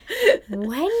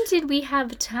When did we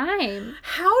have time?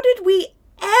 How did we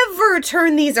ever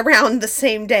turn these around the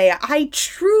same day?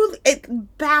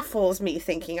 It baffles me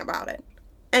thinking about it.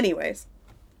 Anyways.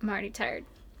 I'm already tired.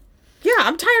 Yeah,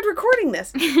 I'm tired recording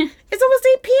this. It's almost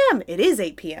 8 p.m. It is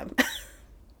 8 p.m.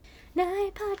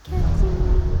 Night podcasting.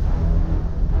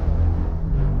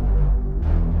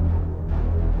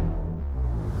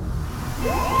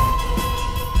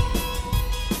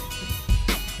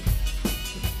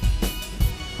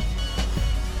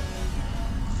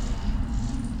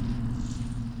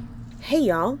 Hey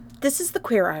y'all, this is The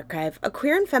Queer Archive, a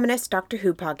queer and feminist Doctor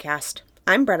Who podcast.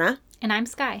 I'm Brenna. And I'm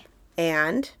Sky.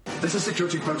 And... This is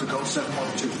Security Protocol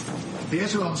 712. The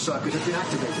Echelon circuit has been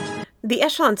activated. The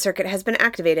Echelon circuit has been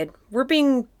activated. We're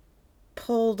being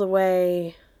pulled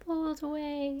away. Pulled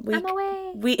away. I'm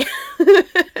away.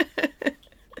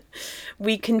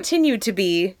 We continue to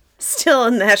be still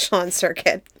in the Echelon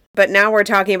circuit. But now we're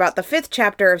talking about the 5th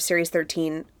chapter of Series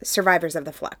 13, Survivors of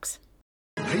the Flux.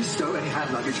 Please stow any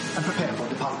hand luggage and prepare for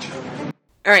departure.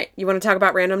 Alright, you want to talk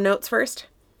about random notes first?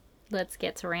 Let's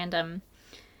get to random.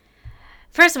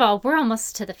 First of all, we're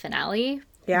almost to the finale,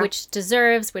 which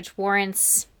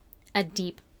warrants a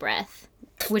deep breath,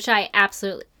 which I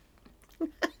absolutely... We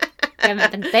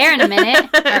haven't been there in a minute.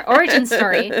 Our origin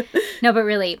story. No, but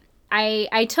really,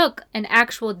 I took an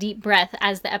actual deep breath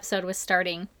as the episode was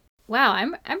starting. Wow,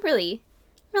 I'm really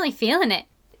feeling it.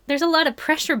 There's a lot of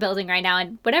pressure building right now,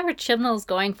 and whatever Chibnall's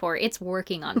going for, it's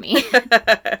working on me.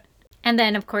 And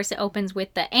then, of course, it opens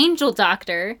with the angel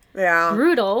doctor. Yeah.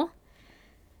 Brutal.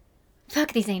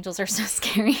 Fuck, these angels are so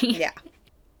scary. Yeah.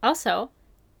 Also,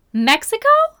 Mexico?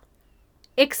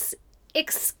 Excuse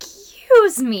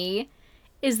me.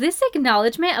 Is this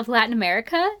acknowledgement of Latin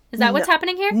America? Is that what's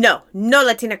happening here? No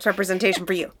Latinx representation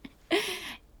for you.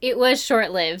 It was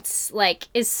short-lived. Like,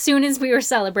 as soon as we were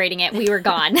celebrating it, we were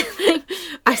gone.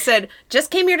 I said, just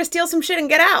came here to steal some shit and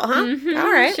get out, huh? Mm-hmm,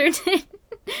 all right. Sure did.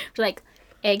 We're like,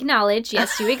 acknowledge,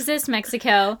 yes, you exist,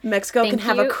 Mexico. Mexico can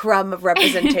have a crumb of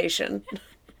representation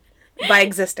by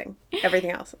existing.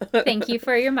 Everything else. Thank you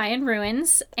for your Mayan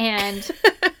ruins. And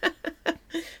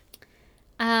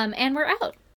we're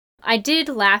out. I did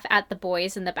laugh at the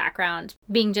boys in the background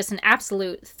being just an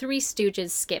absolute Three Stooges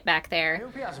skit back there. I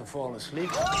hope he hasn't fallen asleep.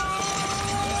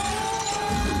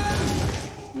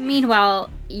 Meanwhile,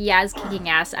 Yaz kicking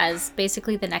ass as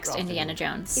basically the next Indiana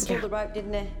Jones. He pulled the rope,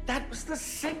 didn't he? That was the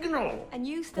signal. And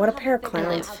you still What a pair of haven't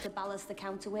figured out clowns. how to balance the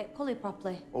counterweight pulley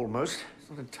properly. Almost. It's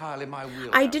not entirely my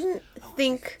wheelhouse. I didn't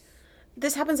think...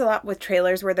 This happens a lot with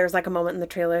trailers where there's like a moment in the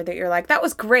trailer that you're like, that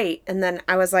was great. And then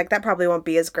I was like, that probably won't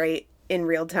be as great in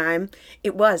real time.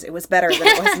 It was better than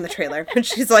it was in the trailer. And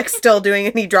she's like still doing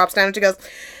it and he drops down and she goes,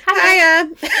 hiya.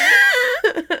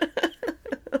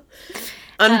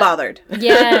 Unbothered.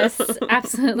 Yes,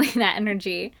 absolutely that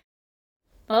energy.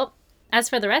 Well, as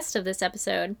for the rest of this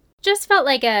episode, just felt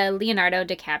like a Leonardo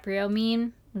DiCaprio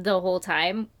meme the whole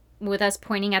time, with us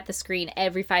pointing at the screen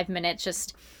every 5 minutes,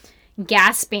 just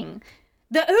gasping.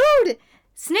 The Ood!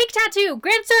 Snake tattoo!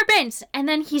 Grand serpent! And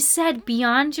then he said,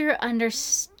 beyond your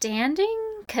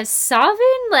understanding?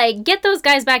 Kasavin? Like, get those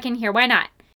guys back in here. Why not?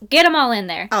 Get them all in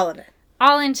there. All of it.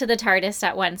 All into the TARDIS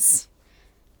at once.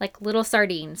 Like little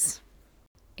sardines.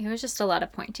 It was just a lot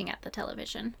of pointing at the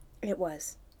television. It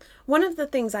was. One of the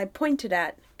things I pointed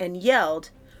at and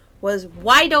yelled was,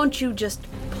 why don't you just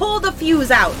pull the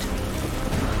fuse out?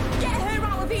 Get her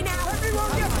out of here now!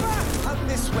 Everyone get back! Up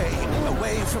this way,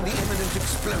 away from the imminent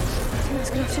explosion. What's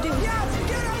going to do? Yes,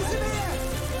 get out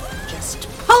of here! Just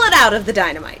pull it out of the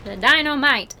dynamite. The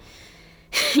dynamite.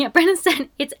 Yeah, Brennan said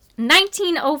it's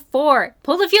 1904.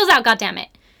 Pull the fuse out, goddammit.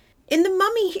 In The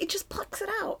Mummy, he just plucks it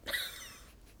out.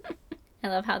 I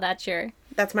love how that's your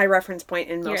That's my reference point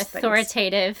in most things.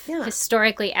 authoritative, Yeah.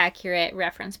 historically accurate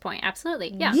reference point.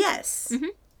 Absolutely. Yeah. Yes. Mm-hmm.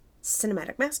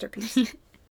 Cinematic masterpiece.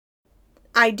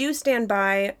 I do stand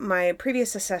by my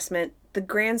previous assessment. The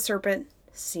Grand Serpent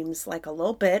seems like a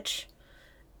little bitch,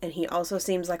 and he also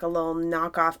seems like a little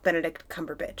knockoff Benedict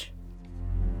Cumberbatch.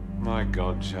 My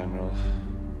God, General.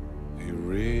 You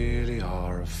really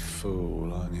are a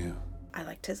fool, aren't you? I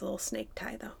liked his little snake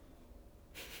tie, though.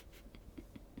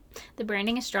 The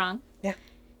branding is strong. Yeah.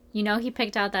 You know he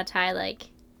picked out that tie like,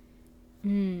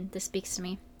 this speaks to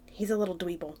me. He's a little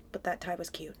dweeble, but that tie was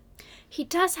cute. He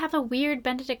does have a weird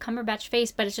Benedict Cumberbatch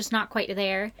face, but it's just not quite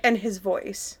there. And his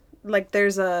voice. Like,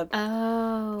 there's a...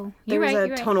 Oh. There's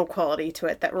You're a tonal quality to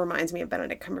it that reminds me of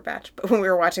Benedict Cumberbatch. But when we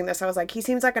were watching this, I was like, he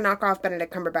seems like a knockoff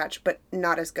Benedict Cumberbatch, but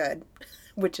not as good.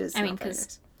 Which is... I mean,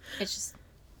 because it's just...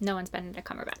 No one's Benedict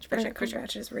Cumberbatch, for Benedict sure.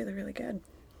 Cumberbatch is really, really good.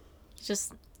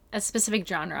 Just a specific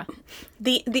genre.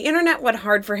 The internet went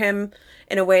hard for him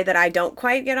in a way that I don't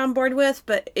quite get on board with,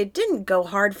 but it didn't go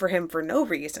hard for him for no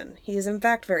reason. He is, in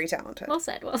fact, very talented. Well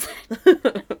said, well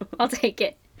said. I'll take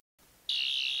it.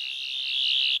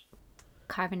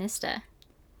 Carvanista.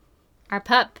 Our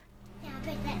pup. Can I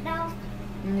pet that dog?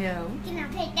 No. Can I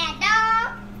pet that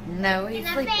dog? No, he's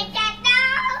Can I sleeping. pet that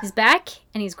dog? He's back,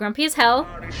 and he's grumpy as hell.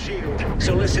 Shield.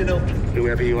 So listen up,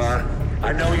 whoever you are.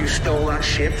 I know you stole that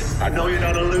ship. I know you're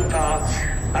not a loophole.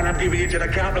 And I'm giving you to the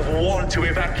count of 1 to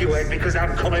evacuate because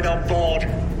I'm coming on board.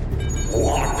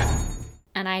 1.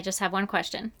 And I just have one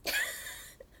question.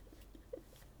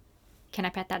 Can I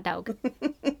pet that dog?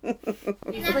 Can I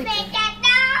pet that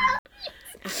dog?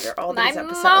 After all My these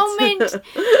episodes.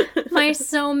 moment! My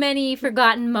so many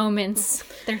forgotten moments.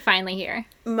 They're finally here.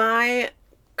 My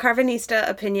Carvanista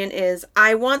opinion is,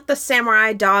 I want the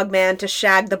samurai dog man to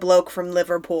shag the bloke from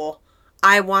Liverpool.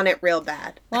 I want it real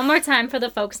bad. One more time for the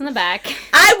folks in the back.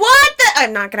 I want that!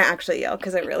 I'm not going to actually yell,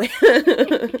 because I really...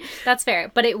 That's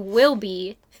fair, but it will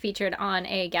be featured on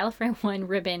a Gallifrey 1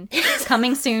 ribbon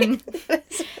coming soon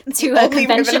to a Only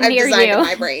convention ribbon I've near designed you. in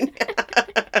my brain.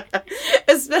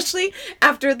 Especially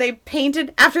after they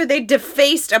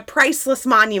defaced a priceless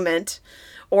monument,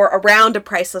 or around a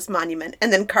priceless monument,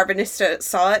 and then Carvanista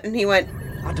saw it and he went,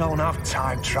 I don't have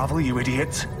time travel, you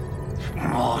idiot.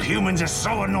 Oh, humans are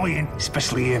so annoying,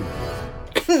 especially him.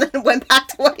 and then went back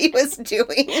to what he was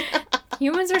doing.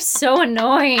 Humans are so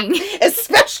annoying.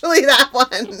 Especially that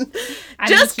one. I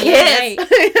Just mean, he ain't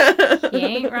kiss. right. He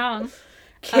ain't wrong.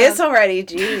 Kiss already,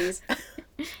 jeez.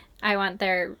 I want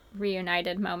their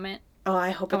reunited moment. Oh, I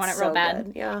hope I it's want it so real bad.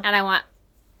 good. Yeah. And I want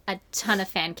a ton of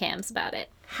fan cams about it.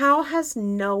 How has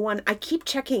no one... I keep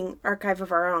checking Archive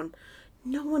of Our Own.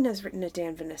 No one has written a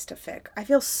Dan Vinista fic. I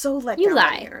feel so let You down lie.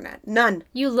 on the internet. None.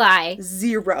 You lie.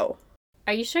 0.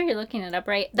 Are you sure you're looking it up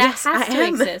right? That Yes, has I to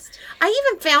am. exist. I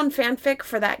even found fanfic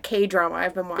for that K-drama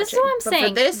I've been watching. This is what I'm But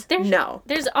saying. for this, no.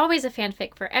 There's always a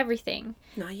fanfic for everything.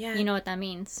 Not yet. You know what that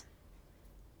means.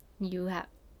 You have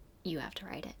to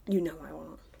write it. You know I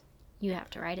won't. You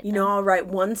have to write it. You know I'll write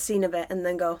one scene of it and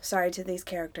then go, sorry to these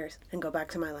characters, and go back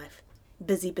to my life.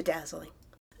 Busy bedazzling.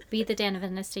 Be the Dan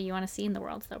Vinista you want to see in the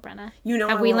world, though, Brenna. You know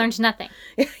Have I we won't. learned nothing?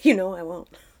 You know I won't.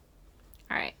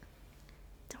 All right.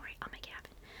 Don't worry, I'll make it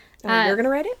happen. Oh, you're going to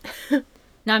write it?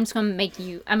 No, I'm just going to make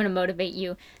you... I'm going to motivate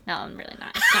you. No, I'm really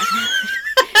not.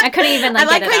 It's not I couldn't even, I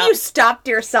like get it how out. you stopped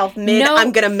yourself mid, No.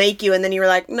 I'm going to make you, and then you were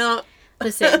like, no.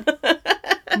 Listen.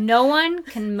 No one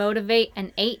can motivate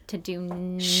an 8 to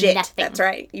do Shit. nothing. That's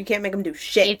right. You can't make them do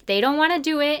shit. If they don't want to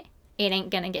do it, it ain't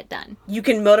going to get done. You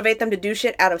can motivate them to do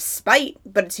shit out of spite,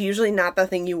 but it's usually not the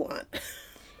thing you want.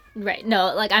 Right.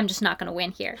 No, like, I'm just not going to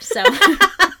win here. So...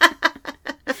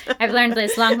 I've learned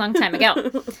this long time ago.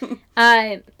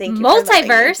 Thank you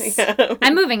Multiverse. for letting me.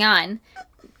 I'm moving on.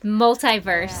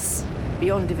 Multiverse.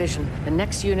 Beyond division, the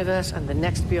next universe and the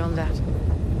next beyond that.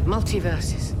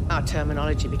 Multiverses. Our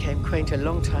terminology became quaint a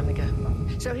long time ago.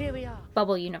 So here we are.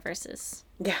 Bubble universes.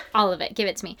 Yeah. All of it. Give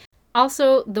it to me.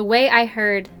 Also, the way I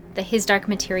heard the His Dark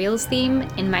Materials theme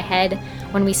in my head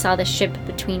when we saw the ship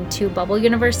between two bubble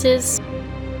universes.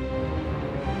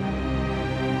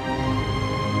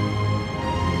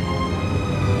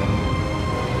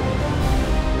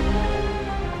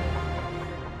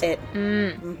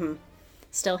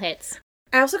 Still hits.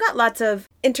 I also got lots of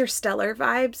Interstellar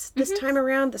vibes this time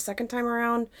around, the second time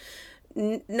around.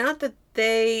 Not that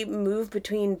they move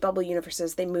between bubble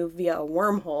universes, they move via a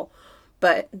wormhole,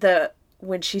 but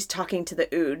when she's talking to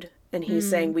the Ood and he's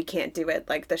saying we can't do it,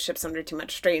 like the ship's under too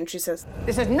much strain, she says,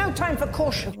 This is no time for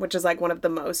caution. which is like one of the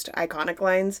most iconic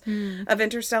lines of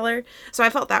Interstellar. So I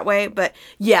felt that way, but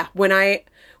yeah,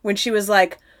 when she was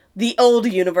like, the old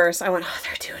universe, I went, oh,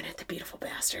 they're doing it, the beautiful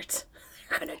bastards.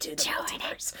 They're gonna do the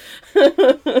multiverse.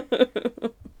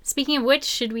 Speaking of which,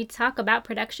 should we talk about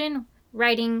production,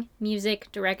 writing, music,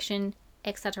 direction,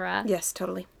 etc.? Yes,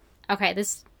 totally. Okay,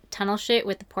 this tunnel shit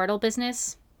with the portal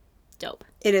business, dope.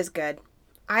 It is good.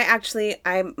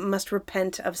 I must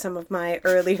repent of some of my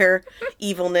earlier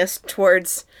evilness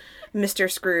towards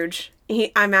Mr. Scrooge.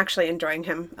 I'm actually enjoying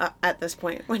him at this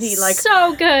point when he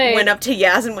so good. went up to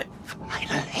Yaz and went,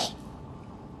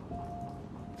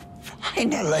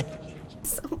 Finally.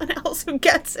 someone else who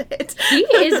gets it. He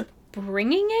is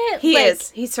bringing it. He like, is.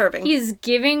 He's serving. He's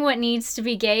giving what needs to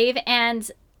be gave, and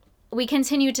we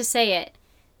continue to say it.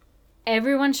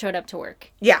 Everyone showed up to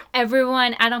work. Yeah.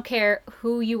 Everyone, I don't care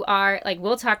who you are, like,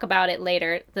 we'll talk about it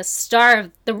later. The star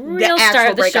of the real the star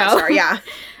actual of the breakout show star, yeah.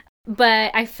 But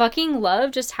I fucking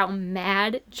love just how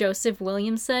mad Joseph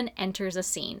Williamson enters a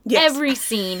scene. Yes. Every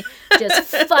scene,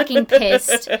 just fucking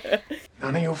pissed.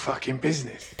 None of your fucking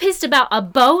business. Pissed about a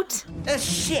boat. A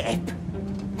ship?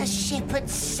 A ship at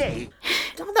sea?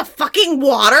 On the fucking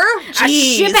water? A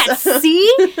ship at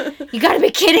sea? You gotta be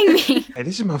kidding me. Hey,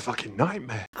 this is my fucking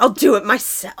nightmare. I'll do it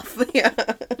myself. Yeah.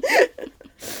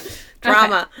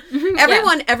 Drama.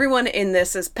 Okay. Everyone in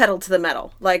this is pedal to the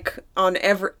metal. Like,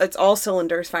 it's all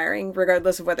cylinders firing,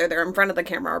 regardless of whether they're in front of the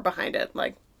camera or behind it.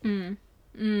 Like,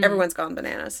 everyone's gone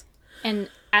bananas. And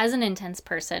as an intense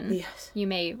person, Yes. you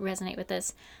may resonate with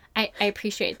this. I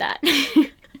appreciate that.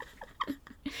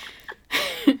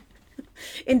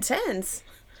 Intense?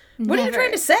 What are you Never.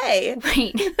 trying to say?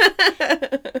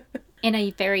 Right. In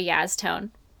a very Yaz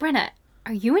tone. Brenna,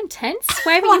 are you intense?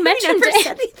 Why haven't Why you mentioned never it?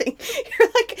 said anything? You're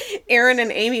like Aaron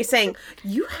and Amy saying,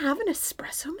 you have an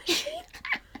espresso machine?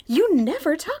 You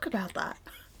never talk about that.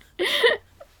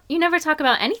 You never talk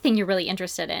about anything you're really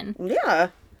interested in. Yeah.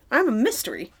 I'm a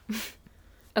mystery.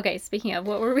 Okay, speaking of,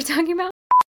 what were we talking about?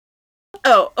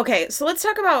 Oh, okay. So let's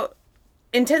talk about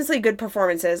intensely good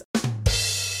performances.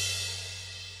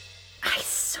 I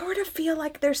sort of feel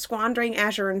like they're squandering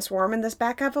Azure and Swarm in this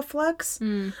back half of Flux.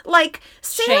 Like,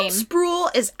 Sam Shame.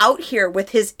 Spruill is out here with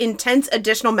his intense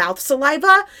additional mouth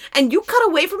saliva, and you cut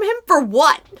away from him for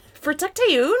what? For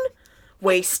Tecteun?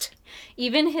 Waste.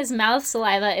 Even his mouth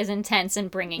saliva is intense in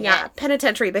bringing Yeah, it.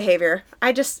 penitentiary behavior.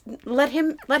 I just let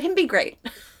him be great.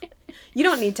 You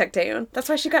don't need Tecteun. That's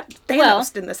why she got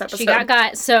Thanos in this episode. She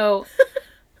got so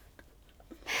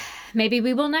maybe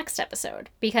we will next episode,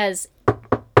 because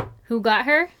who got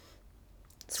her?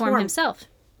 Swarm himself.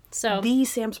 So the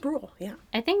Sam Spruill. Yeah.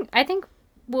 I think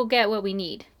we'll get what we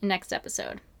need in next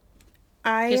episode.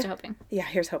 Here's to hoping. Yeah,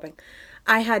 here's hoping.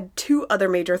 I had two other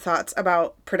major thoughts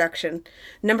about production.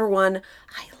 Number one,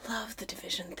 I love the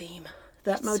Division theme.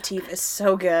 That motif is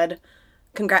so good.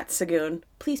 Congrats, Sagoon.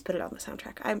 Please put it on the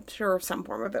soundtrack. I'm sure some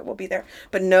form of it will be there.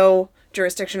 But no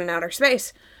Jurisdiction in Outer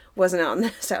Space wasn't on the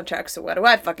soundtrack, so what do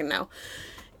I fucking know?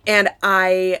 And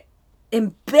I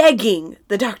am begging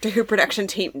the Doctor Who production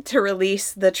team to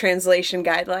release the translation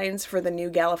guidelines for the new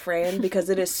Gallifreyan because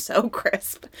it is so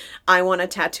crisp. I want a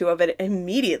tattoo of it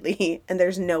immediately, and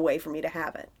there's no way for me to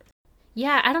have it.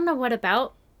 Yeah, I don't know what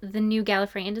about the new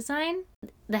Gallifreyan design.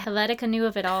 The Helvetica knew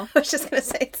of it all. I was just going to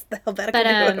say it's the Helvetica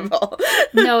But, new of all.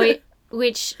 No,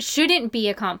 which shouldn't be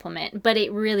a compliment, but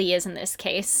it really is in this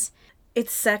case.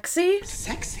 It's sexy,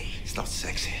 Sexy? It's not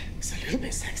sexy. It's a little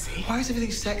bit sexy. Why is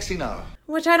everything sexy now?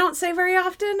 which I don't say very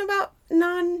often about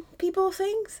non-people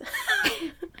things.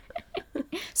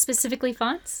 Specifically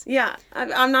fonts. Yeah,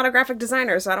 I'm not a graphic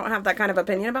designer, so I don't have that kind of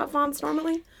opinion about fonts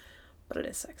normally, but it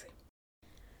is sexy.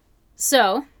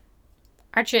 So,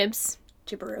 our chibs.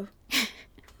 Chibberoo.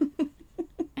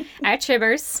 Our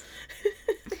chibbers.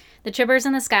 The chibbers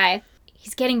in the sky.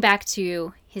 He's getting back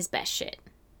to his best shit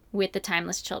with the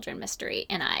Timeless Children mystery,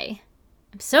 and I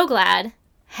am so glad,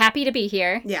 happy to be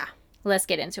here. Yeah. Let's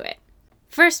get into it.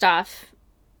 First off,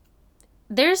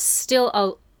 there's still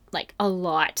a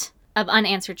lot of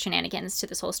unanswered shenanigans to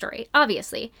this whole story,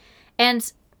 obviously.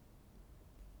 And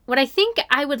what I think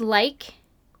I would like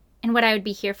and what I would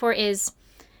be here for is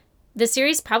the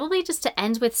series probably just to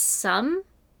end with some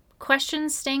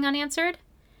questions staying unanswered.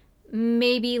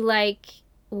 Maybe like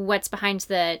what's behind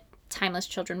the Timeless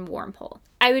Children wormhole.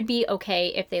 I would be okay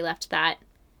if they left that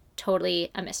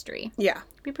totally a mystery. Yeah.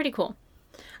 It'd be pretty cool.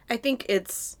 I think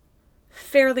it's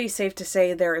fairly safe to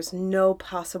say there is no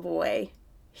possible way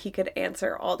he could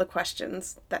answer all the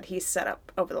questions that he's set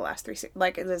up over the last 3 seasons.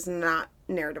 Like, it is not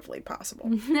narratively possible.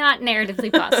 Not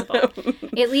narratively possible.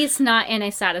 At least not in a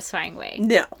satisfying way.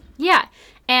 No. Yeah.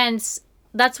 And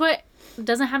that's what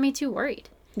doesn't have me too worried.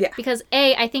 Yeah. Because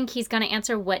I think he's going to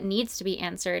answer what needs to be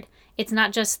answered. It's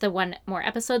not just the one more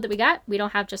episode that we got. We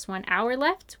don't have just 1 hour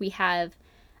left. We have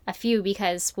a few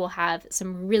because we'll have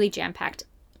some really jam-packed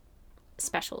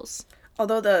specials.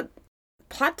 Although the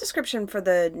plot description for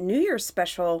the New Year's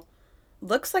special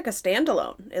looks like a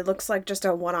standalone. It looks like just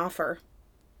a one-offer.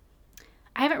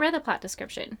 I haven't read the plot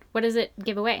description. What does it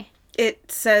give away?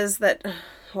 It says that...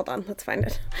 Hold on, let's find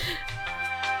it.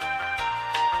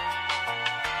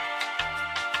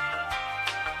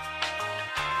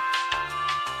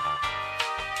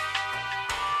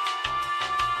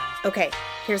 Okay,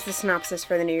 here's the synopsis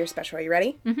for the New Year's special. Are you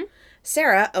ready? Mm-hmm.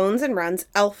 Sarah owns and runs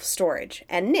Elf Storage,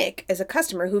 and Nick is a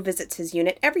customer who visits his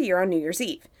unit every year on New Year's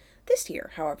Eve. This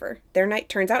year, however, their night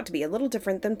turns out to be a little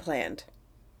different than planned.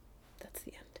 That's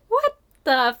the end. What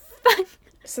the fuck?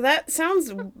 So that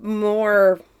sounds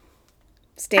more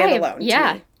standalone.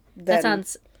 Yeah. to me That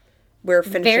sounds we're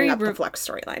finishing up the Flux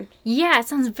storyline. Yeah, it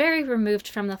sounds very removed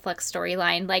from the Flux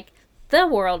storyline. Like, the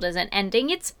world isn't ending.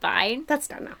 It's fine. That's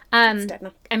done now. It's dead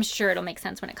now. I'm sure it'll make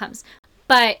sense when it comes.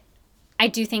 But I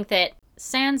do think that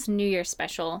sans New Year's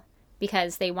special,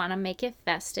 because they want to make it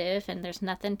festive, and there's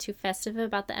nothing too festive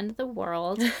about the end of the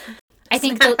world. I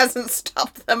think that hasn't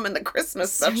stopped them in the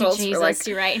Christmas specials Jesus, for like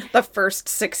you're right. the first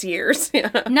 6 years.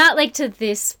 Yeah. Not like to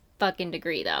this fucking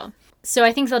degree, though. So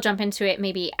I think they'll jump into it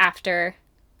maybe after.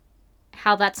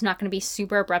 How that's not going to be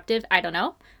super abruptive, I don't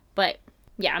know. But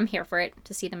yeah, I'm here for it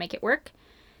to see them make it work.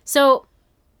 So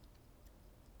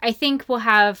I think we'll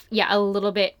have, a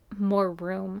little bit more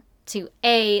room to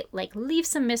A, like, leave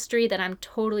some mystery that I'm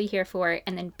totally here for,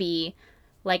 and then B,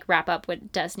 like, wrap up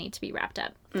what does need to be wrapped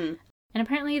up. And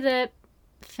apparently the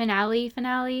finale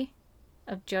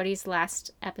of Jodie's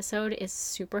last episode is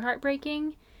super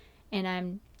heartbreaking,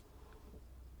 and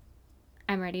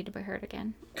I'm ready to be hurt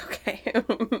again. Okay.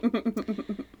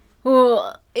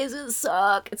 Oh, is it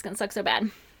suck? It's gonna suck so bad.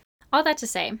 All that to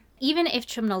say, even if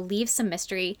Chibnall leaves some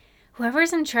mystery,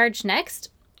 whoever's in charge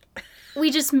next, we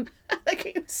just...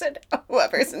 Like you said,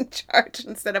 whoever's in charge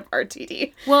instead of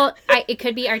RTD. Well, it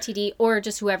could be RTD or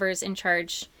just whoever's in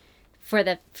charge for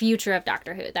the future of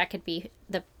Doctor Who. That could be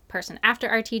the person after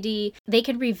RTD. They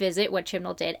could revisit what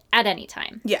Chibnall did at any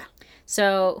time. Yeah.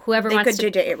 So whoever they wants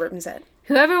could J.J. Abrams it.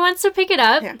 Whoever wants to pick it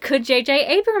up could J.J.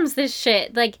 Abrams this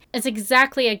shit. Like, it's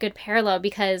exactly a good parallel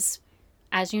because,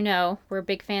 as you know, we're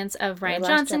big fans of Rian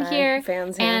Johnson here.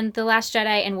 And The Last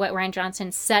Jedi and what Rian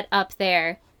Johnson set up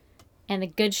there. And the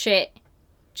good shit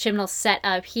Chibnall set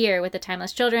up here with the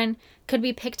Timeless Children could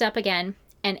be picked up again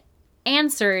and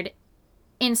answered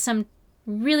in some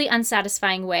really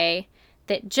unsatisfying way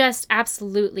that just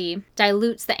absolutely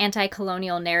dilutes the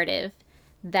anti-colonial narrative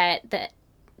that the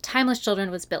Timeless Children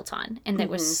was built on and that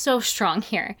was so strong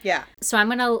here. Yeah. So I'm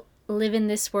going to live in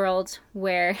this world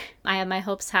where I have my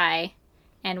hopes high,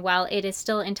 and while it is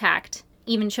still intact,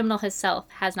 even Chibnall himself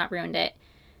has not ruined it,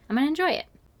 I'm going to enjoy it.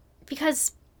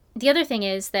 Because the other thing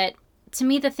is that, to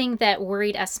me, the thing that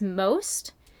worried us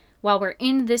most while we're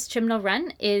in this Chibnall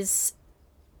run is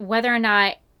whether or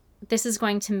not this is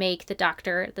going to make the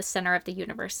Doctor the center of the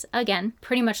universe again,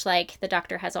 pretty much like the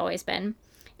Doctor has always been.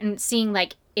 And seeing,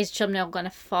 like, is Chibnall going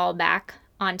to fall back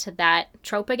onto that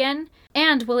trope again?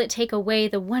 And will it take away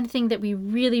the one thing that we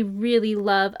really, really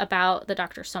love about the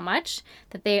Doctor so much?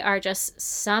 That they are just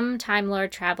some Time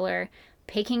Lord traveler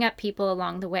picking up people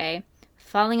along the way,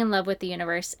 falling in love with the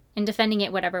universe, and defending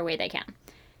it whatever way they can.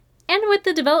 And with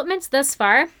the developments thus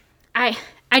far, I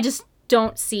just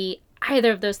don't see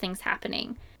either of those things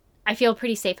happening. I feel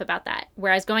pretty safe about that.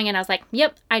 Whereas going in, I was like,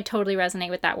 yep, I totally resonate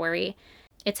with that worry.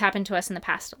 It's happened to us in the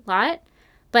past a lot.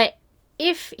 But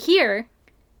if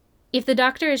the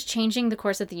Doctor is changing the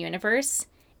course of the universe,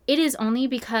 it is only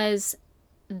because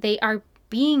they are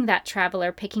being that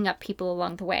traveler, picking up people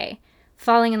along the way,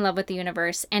 falling in love with the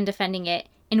universe, and defending it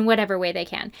in whatever way they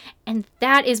can. And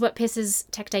that is what pisses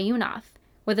Tecteun off,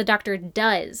 what the Doctor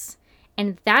does.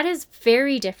 And that is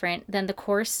very different than the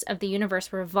course of the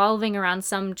universe revolving around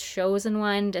some chosen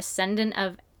one, descendant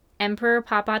of Emperor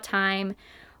Papa Time,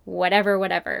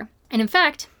 whatever. And in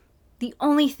fact, the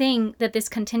only thing that this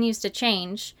continues to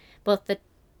change, both the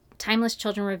Timeless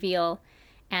Children reveal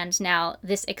and now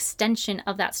this extension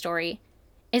of that story,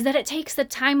 is that it takes the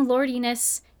Time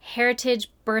Lordiness, heritage,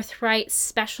 birthright,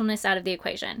 specialness out of the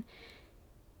equation.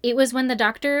 It was when the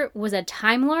Doctor was a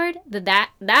Time Lord that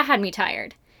had me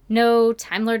tired. No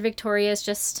Time Lord victorious,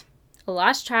 just a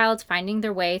lost child finding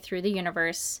their way through the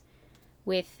universe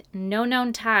with no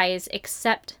known ties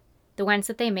except the ones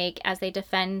that they make as they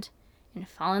defend and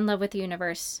fall in love with the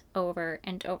universe over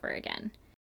and over again.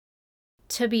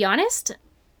 To be honest,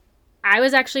 I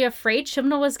was actually afraid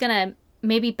Chibnall was going to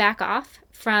maybe back off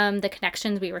from the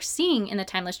connections we were seeing in the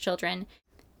Timeless Children,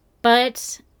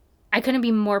 but I couldn't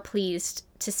be more pleased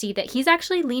to see that he's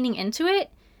actually leaning into it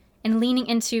and leaning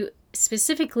into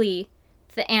specifically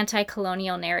the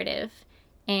anti-colonial narrative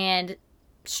and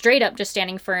straight up just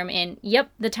standing firm in,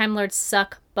 yep, the Time Lords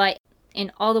suck, but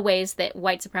in all the ways that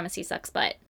white supremacy sucks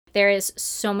butt. There is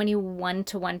so many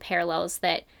one-to-one parallels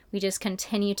that we just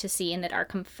continue to see and that are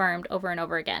confirmed over and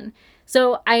over again.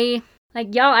 So I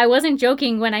wasn't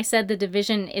joking when I said the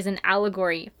Division is an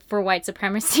allegory for white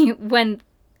supremacy when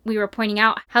we were pointing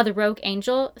out how the Rogue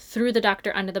Angel threw the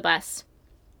Doctor under the bus.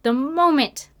 The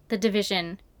moment the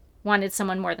Division wanted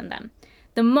someone more than them.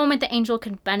 The moment the Angel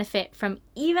could benefit from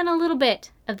even a little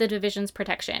bit of the Division's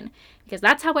protection. Because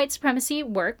that's how white supremacy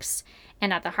works.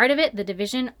 And at the heart of it, the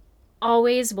Division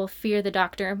always will fear the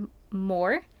Doctor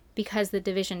more because the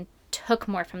Division took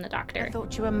more from the Doctor. I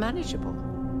thought you were manageable.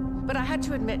 But I had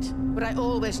to admit, what I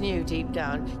always knew deep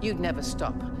down, you'd never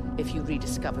stop if you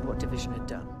rediscovered what division had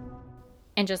done.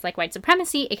 And just like white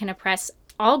supremacy, it can oppress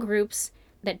all groups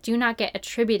that do not get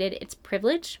attributed its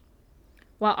privilege,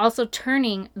 while also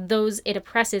turning those it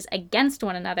oppresses against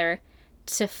one another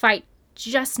to fight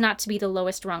just not to be the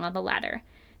lowest rung on the ladder.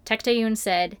 Tecteun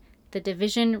said, the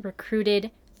division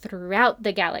recruited throughout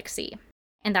the galaxy.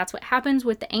 And that's what happens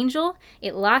with the Angel.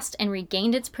 It lost and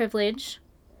regained its privilege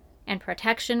and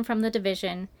protection from the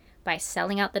division by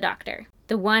selling out the Doctor,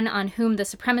 the one on whom the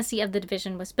supremacy of the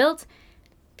division was built,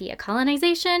 via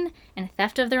colonization and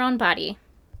theft of their own body.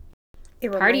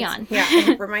 Party on. Yeah,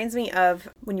 it reminds me of,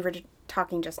 when you were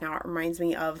talking just now, it reminds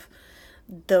me of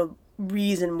the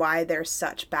reason why there's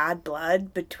such bad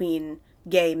blood between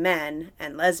gay men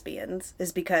and lesbians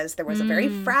is because there was a very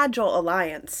fragile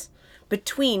alliance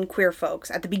between queer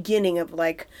folks at the beginning of,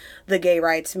 like, the gay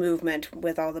rights movement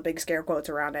with all the big scare quotes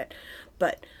around it.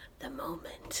 But the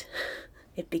moment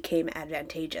it became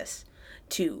advantageous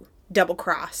to double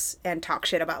cross and talk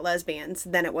shit about lesbians,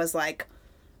 then it was like,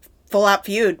 full out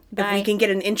feud. Bye. If we can get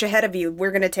an inch ahead of you,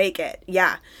 we're going to take it.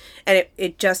 Yeah. And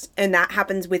it just, and that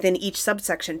happens within each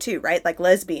subsection too, right? Like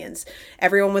lesbians,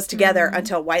 everyone was together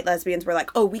until white lesbians were like,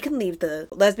 oh, we can leave the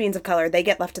lesbians of color. They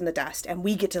get left in the dust and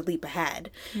we get to leap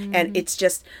ahead. And it's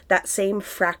just that same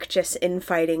fractious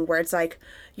infighting where it's like,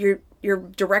 you're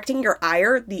directing your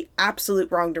ire the absolute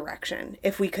wrong direction.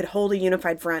 If we could hold a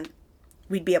unified front,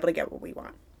 we'd be able to get what we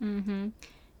want.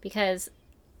 Because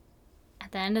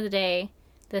at the end of the day,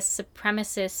 the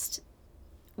supremacist,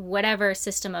 whatever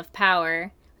system of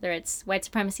power, whether it's white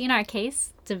supremacy in our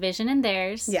case, division in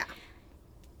theirs,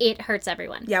 it hurts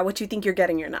everyone. Yeah, what you think you're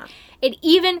getting, you're not. It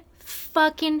even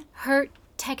fucking hurt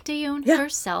Tecteun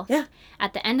herself. Yeah.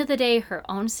 At the end of the day, her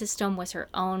own system was her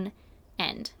own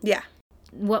end. Yeah.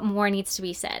 What more needs to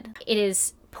be said? It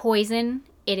is poison.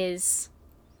 It is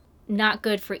not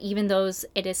good for even those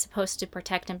it is supposed to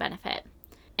protect and benefit.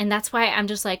 And that's why I'm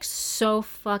just like so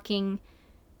fucking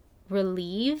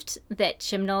relieved that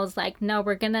Chibnall's like, no,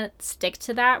 we're gonna stick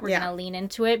to that. We're gonna lean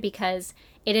into it because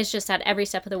it is just at every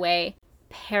step of the way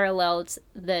paralleled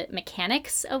the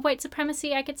mechanics of white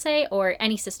supremacy, I could say, or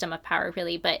any system of power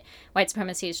really, but white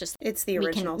supremacy is just, it's the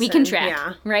original we can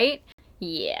track, right?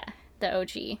 Yeah, the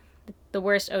OG, the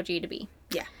worst OG to be.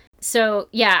 Yeah. So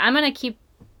yeah,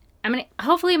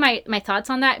 hopefully my thoughts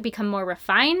on that become more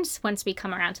refined once we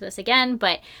come around to this again,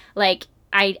 but like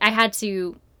I had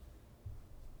to,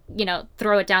 you know,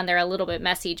 throw it down there a little bit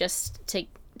messy just to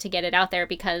get it out there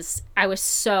because I was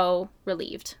so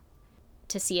relieved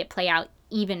to see it play out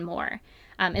even more.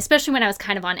 Especially when I was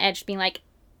kind of on edge being like,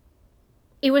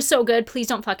 it was so good, please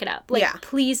don't fuck it up. Like,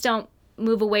 please don't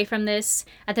move away from this.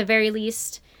 At the very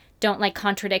least, don't like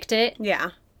contradict it.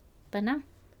 Yeah. But no.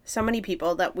 So many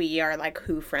people that we are like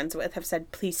Who friends with have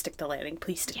said, please stick the landing,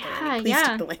 please stick the landing, please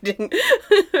stick the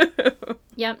landing.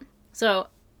 Yep. So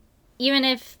even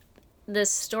if the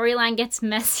storyline gets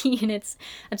messy and it's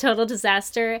a total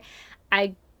disaster,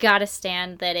 I gotta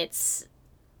stand that it's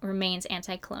remains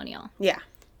anti-colonial. Yeah.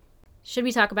 Should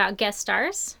we talk about guest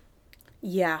stars?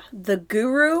 Yeah. The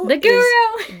Guru is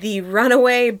the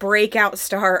runaway breakout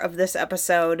star of this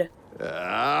episode.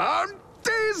 I'm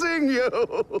teasing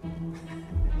you.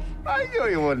 I knew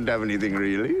you wouldn't have anything,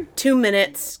 really. 2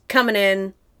 minutes, coming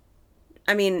in.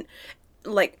 I mean,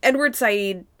 like, Edward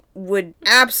Said would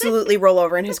absolutely roll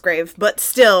over in his grave, but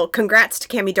still, congrats to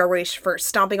Cammy Darwish for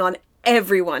stomping on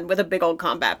everyone with a big old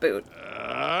combat boot.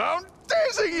 I'm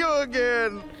teasing you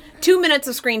again. 2 minutes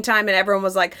of screen time and everyone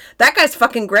was like, that guy's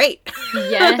fucking great.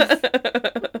 Yes.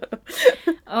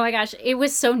 Oh my gosh, it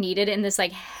was so needed in this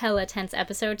like hella tense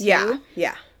episode too. Yeah,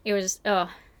 yeah. It was,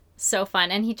 so fun,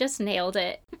 and he just nailed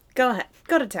it. Go ahead.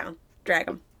 Go to town. Drag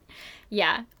him.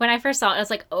 Yeah. When I first saw it, I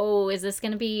was like, oh, is this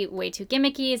going to be way too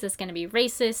gimmicky? Is this going to be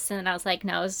racist? And then I was like,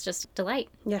 no, it was just delight.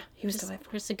 Yeah, he was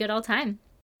delightful. Just a good old time.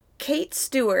 Kate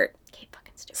Stewart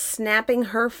snapping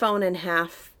her phone in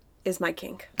half is my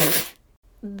kink.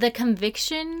 The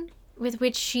conviction with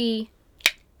which she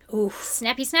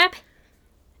snappy snap,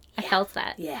 I felt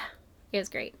that. Yeah. It was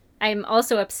great. I'm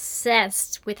also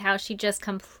obsessed with how she just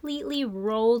completely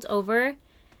rolled over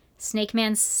Snake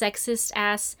Man's sexist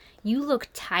ass, you look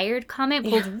tired comment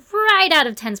pulled right out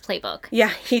of Ten's playbook. Yeah,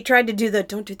 he tried to do the,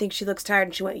 don't you think she looks tired?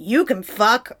 And she went, you can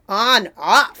fuck on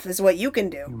off is what you can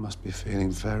do. You must be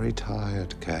feeling very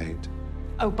tired, Kate.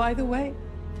 Oh, by the way,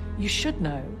 you should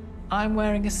know I'm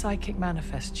wearing a psychic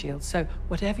manifest shield, so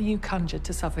whatever you conjured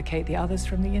to suffocate the others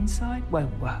from the inside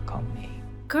won't work on me.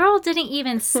 Girl didn't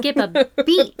even skip a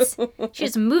beat. She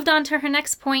just moved on to her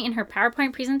next point in her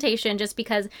PowerPoint presentation just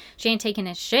because she ain't taking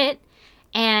his shit.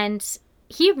 And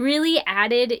he really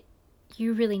added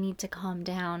you really need to calm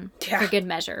down for good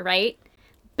measure, right?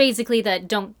 Basically,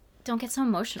 don't get so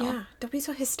emotional. Yeah, don't be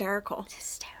so hysterical.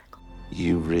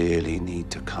 You really need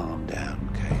to calm down,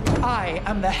 Kate. I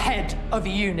am the head of a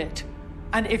unit.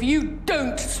 And if you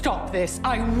don't stop this,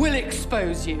 I will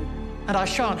expose you. And I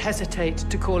shan't hesitate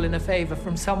to call in a favor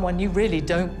from someone you really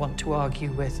don't want to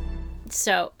argue with.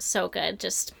 So good.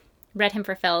 Just read him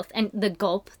for filth. And the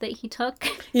gulp that he took.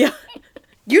 Yeah.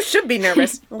 You should be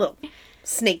nervous. A little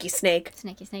snaky snake.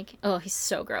 Snaky snake. Oh, he's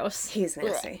so gross. He's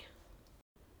nasty.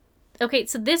 Okay,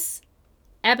 so this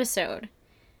episode,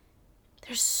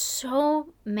 there's so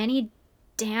many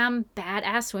damn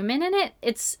badass women in it.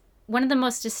 It's one of the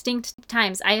most distinct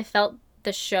times I have felt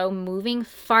the show moving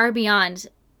far beyond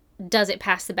does it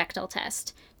pass the Bechdel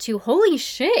test to holy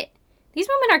shit, these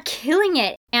women are killing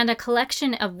it. And a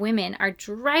collection of women are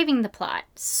driving the plot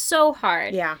so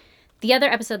hard. Yeah. The other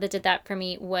episode that did that for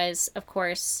me was, of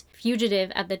course,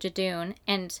 Fugitive of the Jadoon.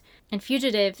 And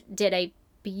Fugitive did a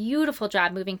beautiful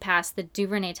job moving past the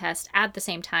Duvernay test at the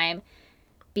same time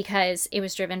because it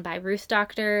was driven by Ruth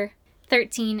Doctor,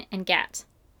 13, and Gat.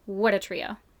 What a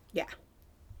trio. Yeah.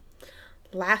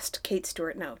 Last Kate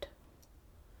Stewart note.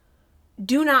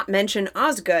 Do not mention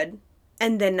Osgood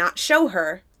and then not show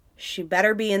her. She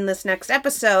better be in this next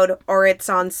episode or it's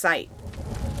on site.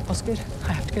 Osgood,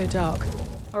 I have to go dark.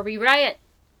 Or we riot.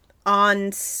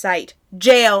 On site.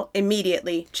 Jail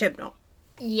immediately. Chibnall.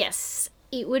 Yes.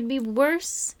 It would be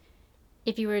worse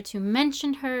if you were to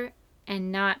mention her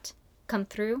and not come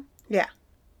through. Yeah.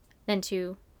 Than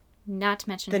to not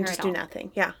mention then her just at all. do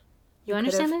nothing. Yeah. You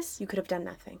understand this? You could have done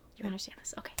nothing. You understand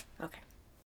this? Okay. Okay.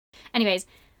 Anyways,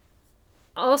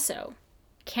 also,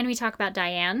 can we talk about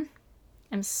Diane?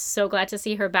 I'm so glad to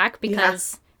see her back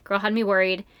because girl had me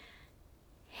worried.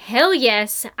 Hell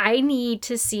yes, I need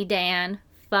to see Diane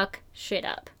fuck shit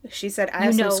up. She said, I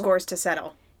have some scores to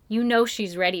settle. You know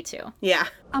she's ready to. Yeah.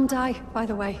 I'm Di, by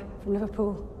the way, from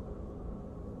Liverpool.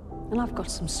 And I've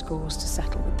got some scores to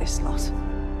settle with this lot.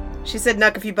 She said,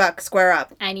 knuck if you buck, square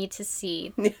up. I need to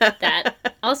see that.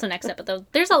 Also next episode.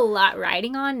 There's a lot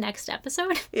riding on next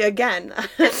episode. Again,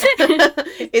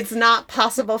 it's not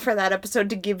possible for that episode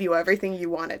to give you everything you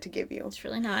want it to give you. It's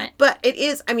really not. But it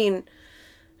is, I mean,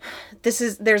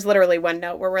 there's literally one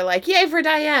note where we're like, yay for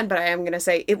Diane, but I am going to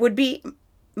say it would be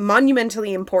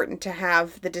monumentally important to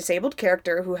have the disabled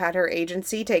character who had her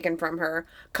agency taken from her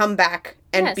come back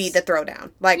and be the throwdown.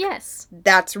 Like,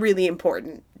 that's really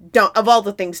important. Of all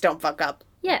the things, don't fuck up.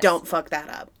 Yes. Don't fuck that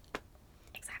up.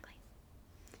 Exactly.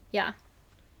 Yeah.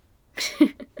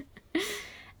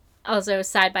 Also,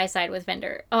 side by side with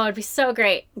Vendor. Oh, it'd be so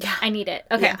great. Yeah. I need it.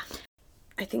 Okay. Yeah.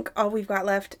 I think all we've got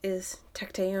left is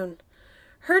Tecteun.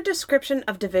 Her description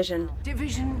of division.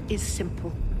 Division is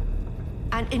simple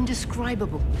and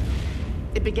indescribable.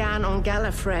 It began on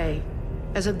Gallifrey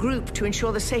as a group to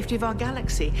ensure the safety of our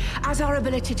galaxy. As our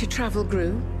ability to travel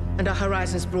grew and our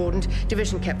horizons broadened,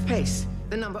 Division kept pace.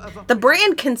 The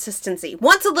brand consistency.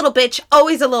 Once a little bitch,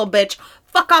 always a little bitch.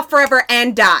 Fuck off forever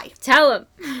and die. Tell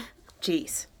him.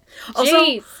 Jeez.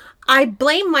 Also, I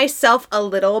blame myself a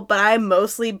little, but I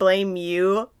mostly blame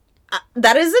you.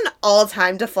 That is an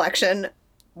all-time deflection.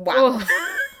 Wow.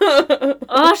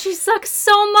 Oh, she sucks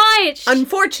so much.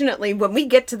 Unfortunately, when we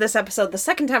get to this episode the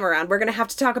second time around, we're going to have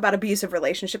to talk about abusive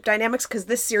relationship dynamics because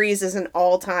this series is an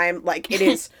all-time, like, it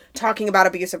is talking about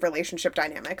abusive relationship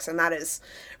dynamics, and that is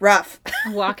rough.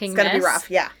 Walking It's going to be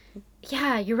rough, yeah.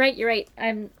 Yeah, you're right.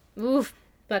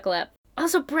 Buckle up.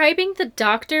 Also, bribing the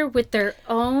doctor with their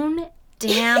own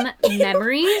damn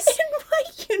memories. In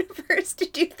what universe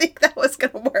did you think that was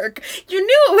going to work? You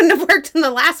knew it wouldn't have worked in the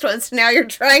last one, so now you're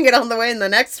trying it on the way in the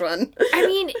next one. I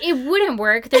mean, it wouldn't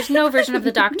work. There's no version of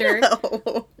the doctor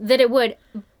that it would.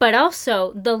 But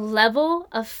also, the level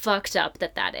of fucked up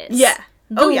that is. Yeah.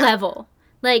 The level.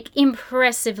 Like,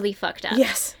 impressively fucked up.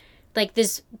 Yes. Like,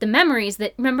 the memories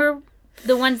that, remember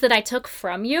the ones that I took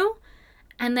from you?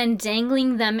 And then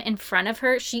dangling them in front of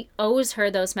her. She owes her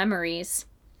those memories.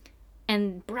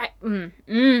 And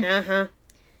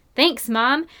Thanks,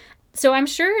 Mom. So I'm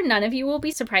sure none of you will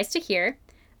be surprised to hear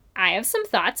I have some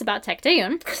thoughts about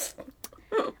Tecteun.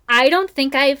 I don't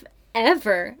think I've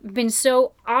ever been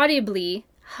so audibly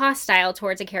hostile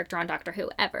towards a character on Doctor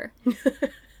Who, ever.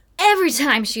 Every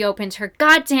time she opens her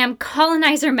goddamn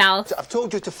colonizer mouth. I've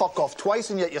told you to fuck off twice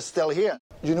and yet you're still here.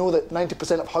 You know that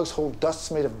 90% of household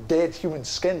dust's made of dead human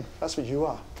skin. That's what you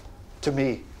are. To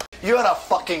me. You're a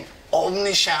fucking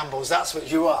omni-shambles, that's what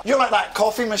you are. You're like that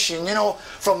coffee machine, you know,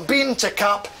 from bean to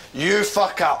cup, you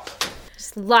fuck up.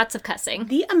 Just lots of cussing.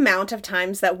 The amount of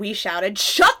times that we shouted,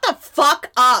 "Shut the fuck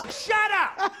up!" Shut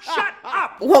up! Shut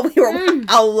up! Well, we were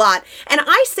a lot. And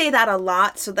I say that a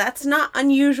lot, so that's not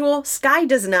unusual. Sky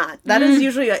does not. That is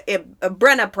usually a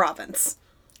Brenna province.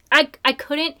 I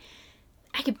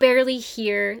could barely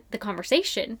hear the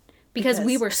conversation because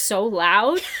we were so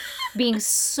loud, being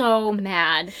so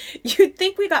mad. You'd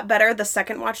think we got better the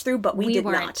second watch through, but we did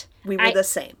weren't. not. We were the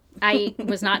same. I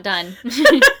was not done.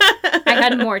 I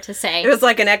had more to say. It was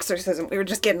like an exorcism. We were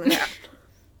just getting there.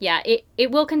 Yeah, it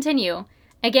will continue.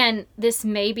 Again, this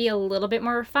may be a little bit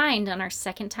more refined on our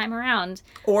second time around.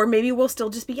 Or maybe we'll still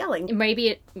just be yelling.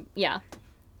 Yeah.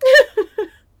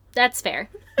 That's fair.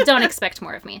 Don't expect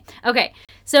more of me. Okay,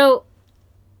 so,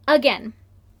 again,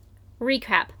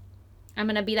 recap. I'm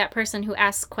going to be that person who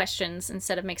asks questions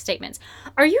instead of makes statements.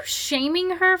 Are you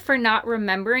shaming her for not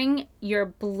remembering your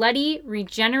bloody,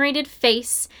 regenerated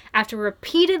face after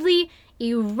repeatedly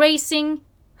erasing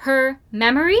her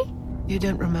memory? You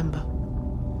don't remember.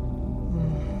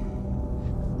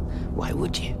 Why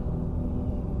would you?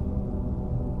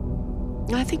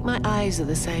 I think my eyes are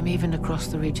the same even across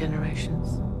the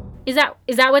regenerations. Is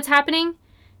that what's happening?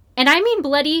 And I mean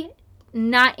bloody,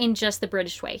 not in just the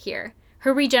British way here.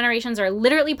 Her regenerations are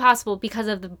literally possible because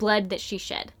of the blood that she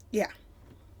shed. Yeah.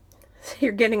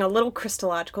 You're getting a little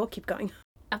Christological. Keep going.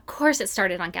 Of course it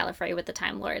started on Gallifrey with the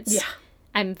Time Lords. Yeah.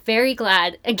 I'm very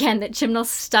glad, again, that Chibnall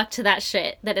stuck to that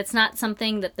shit. That it's not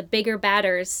something that the bigger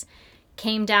badders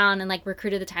came down and, like,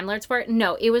 recruited the Time Lords for.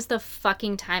 No, it was the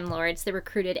fucking Time Lords that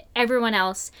recruited everyone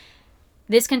else.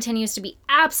 This continues to be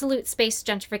absolute space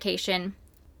gentrification.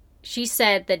 She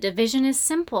said that division is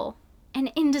simple and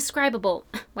indescribable.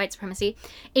 White supremacy.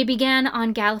 It began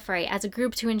on Gallifrey as a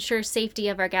group to ensure safety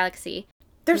of our galaxy.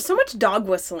 There's so much dog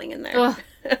whistling in there.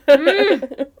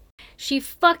 She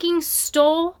fucking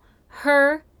stole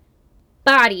her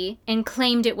body and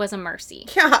claimed it was a mercy.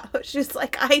 Yeah, she's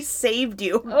like, I saved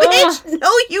you. Bitch,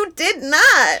 no you did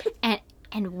not.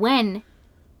 And when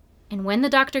the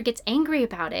Doctor gets angry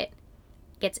about it,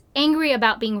 gets angry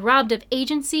about being robbed of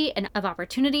agency and of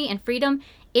opportunity and freedom,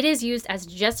 it is used as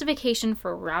justification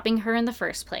for robbing her in the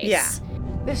first place. Yeah.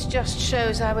 This just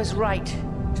shows I was right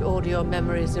to order your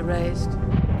memories erased.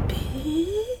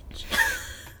 Bitch.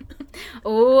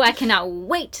 Oh, I cannot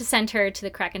wait to send her to the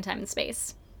crack in time and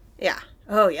space. Yeah.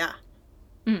 Oh, yeah.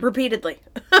 Repeatedly.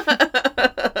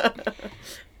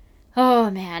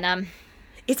 Oh, man.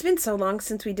 It's been so long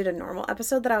since we did a normal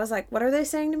episode that I was like, what are they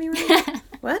saying to me right now?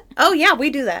 What? Oh, yeah, we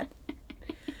do that.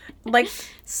 Like,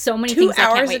 so many things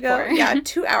I can't wait for. Yeah,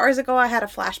 2 hours ago, I had a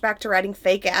flashback to writing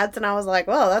fake ads, and I was like,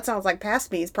 well, that sounds like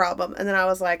past me's problem. And then I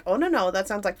was like, oh, no, that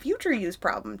sounds like future you's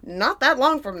problem. Not that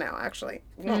long from now, actually.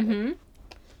 Mm-hmm.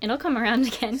 It'll come around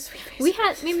again.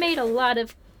 We made a lot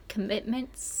of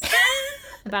commitments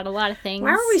about a lot of things.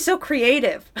 Why are we so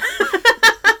creative?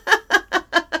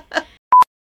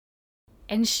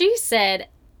 And she said,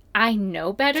 I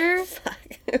know better.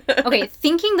 Okay,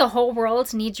 thinking the whole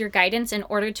world needs your guidance in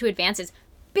order to advance is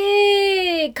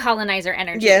big colonizer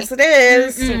energy. Yes, it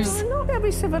is. Not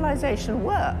every civilization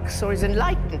works or is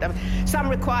enlightened. Some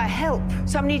require help.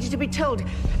 Some needed to be told.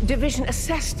 Division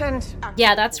assessed and...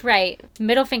 Yeah, that's right.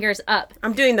 Middle fingers up.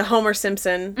 I'm doing the Homer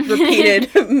Simpson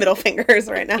repeated middle fingers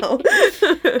right now.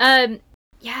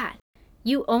 Yeah,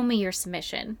 you owe me your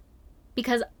submission.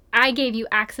 Because I gave you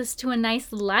access to a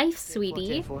nice life,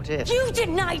 sweetie. You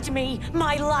denied me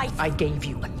my life. I gave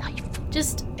you a life.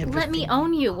 Just let me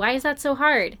own you. Why is that so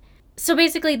hard? So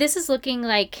basically, this is looking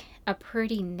like a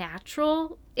pretty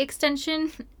natural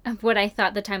extension of what I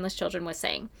thought the Timeless Children was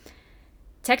saying.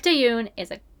 Tectayun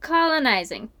is a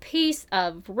colonizing piece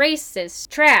of racist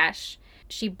trash.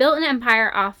 She built an empire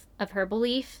off of her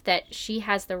belief that she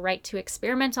has the right to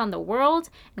experiment on the world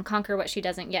and conquer what she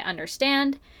doesn't yet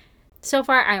understand. So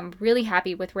far, I am really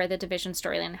happy with where the Division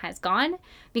storyline has gone,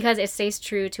 because it stays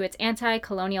true to its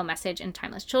anti-colonial message in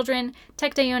Timeless Children.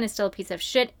 Tectayun is still a piece of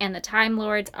shit, and the Time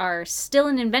Lords are still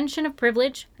an invention of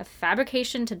privilege, a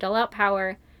fabrication to dull out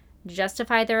power,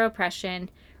 justify their oppression,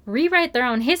 rewrite their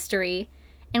own history,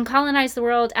 and colonize the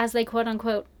world as they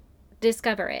quote-unquote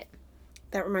discover it.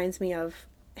 That reminds me of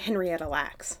Henrietta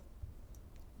Lacks.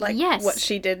 Like, yes. What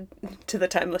she did to the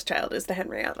Timeless Child is the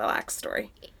Henrietta Lacks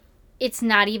story. It's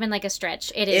not even like a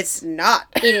stretch. It is. It's not.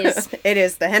 It is. It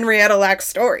is the Henrietta Lacks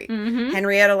story. Mm-hmm.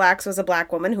 Henrietta Lacks was a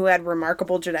black woman who had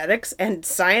remarkable genetics, and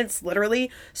science literally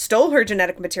stole her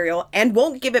genetic material and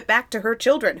won't give it back to her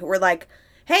children, who were like,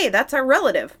 hey, that's our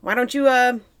relative. Why don't you,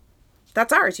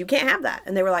 that's ours. You can't have that.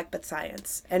 And they were like, but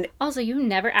science. And also, you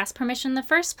never asked permission in the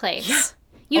first place.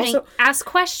 Yeah. You didn't ask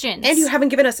questions. And you haven't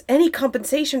given us any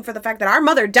compensation for the fact that our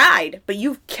mother died, but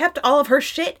you've kept all of her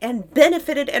shit and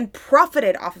benefited and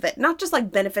profited off of it. Not just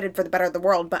like benefited for the better of the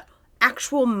world, but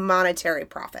actual monetary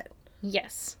profit.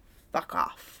 Yes. Fuck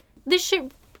off. This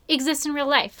shit exists in real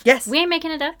life. Yes. We ain't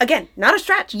making it up. Again, not a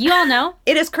stretch. You all know.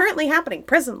 It is currently happening,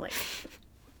 presently.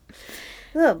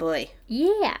 Oh boy.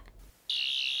 Yeah.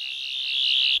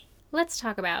 Let's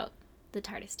talk about the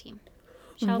TARDIS team.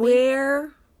 Shall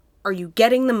Where are you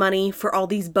getting the money for all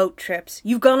these boat trips?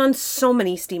 You've gone on so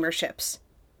many steamer ships.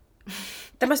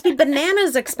 That must be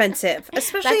bananas expensive,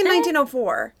 especially in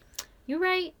 1904. You're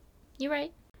right. You're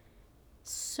right.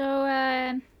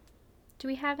 So, do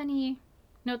we have any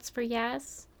notes for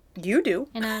Yaz? You do.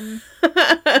 And,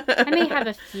 I may have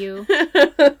a few.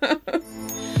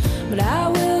 But I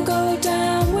will go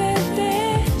down with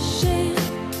this shit.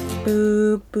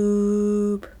 Boop,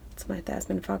 boop. It's my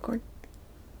Thasmin Foghorn.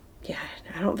 Yeah,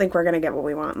 I don't think we're going to get what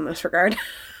we want in this regard.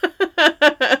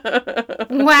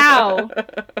 Wow.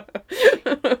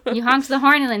 You honked the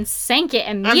horn and then sank it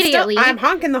immediately. I'm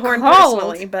honking the horn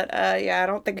personally, but yeah, I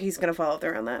don't think he's going to follow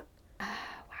through on that. Wow.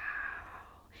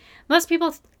 Most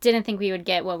people didn't think we would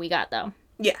get what we got, though.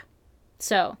 Yeah.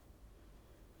 So,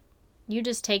 you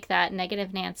just take that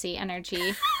negative Nancy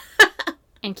energy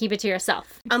and keep it to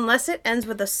yourself. Unless it ends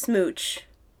with a smooch,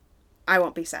 I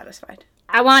won't be satisfied.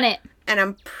 I want it. And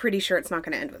I'm pretty sure it's not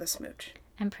going to end with a smooch.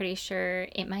 I'm pretty sure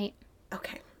it might.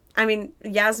 Okay. I mean,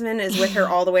 Yasmin is with her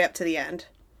all the way up to the end.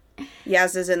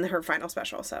 Yaz is in her final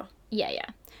special, so. Yeah.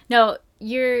 No,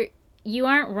 you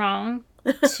aren't wrong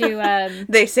to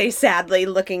they say sadly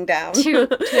looking down to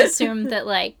assume that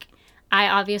like I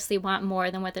obviously want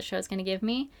more than what the show's going to give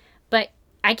me, but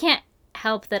I can't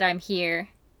help that I'm here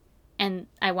and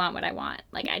I want what I want.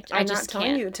 Like I just can't. I'm not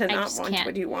telling you to not want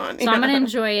what you want. So I'm going to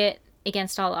enjoy it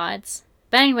against all odds.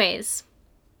 But anyways,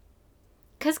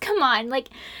 because come on, like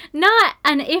not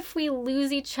an if we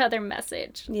lose each other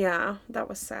message. Yeah, that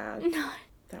was sad. No.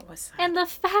 That was sad. And the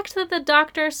fact that the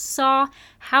doctor saw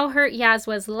how hurt Yaz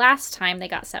was last time they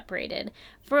got separated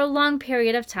for a long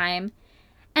period of time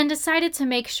and decided to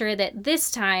make sure that this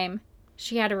time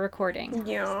she had a recording.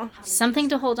 Yeah. Something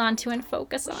to hold on to and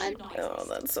focus on. Oh,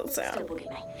 that's so sad.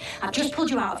 I've just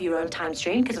pulled you out of your own time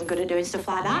stream because I'm good at doing stuff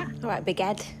like that. All right, Big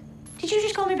Ed. Did you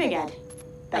just call me Big Ed?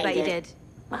 I bet you did.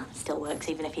 Well, it still works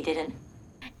even if you didn't.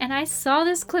 And I saw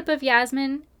this clip of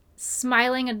Yasmin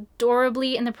smiling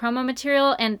adorably in the promo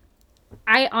material, and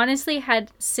I honestly had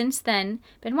since then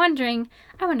been wondering,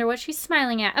 I wonder what she's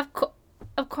smiling at.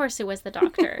 Of course it was the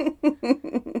doctor.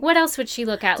 What else would she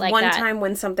look at like One that? time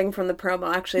when something from the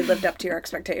promo actually lived up to your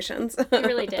expectations. It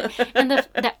really did. And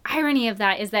the irony of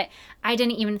that is that I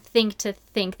didn't even think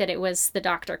that it was the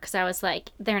doctor, because I was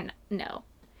like, no.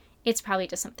 It's probably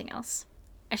just something else.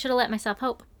 I should have let myself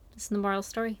hope. This is the moral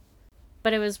story.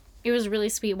 But it was really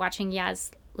sweet watching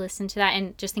Yaz listen to that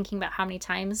and just thinking about how many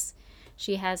times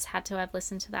she has had to have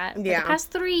listened to that for the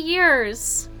past 3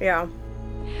 years. Yeah.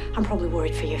 I'm probably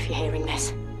worried for you if you're hearing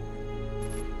this.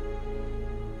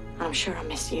 And I'm sure I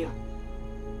miss you.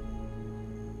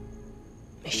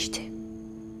 Miss you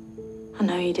too. I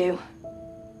know you do.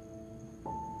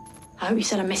 I hope you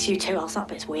said I miss you too, else that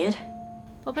bit's weird.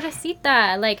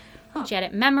 Pobrecita, like, she had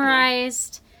it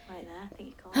memorized. Right there, I think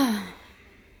you called it.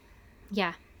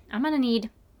 Yeah, I'm gonna need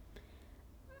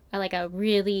a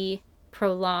really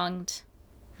prolonged,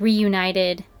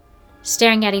 reunited,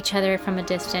 staring at each other from a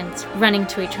distance, running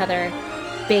to each other,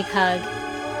 big hug.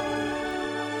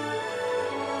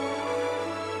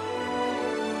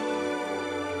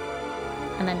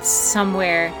 And then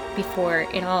somewhere before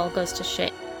it all goes to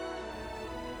shit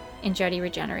and Jodie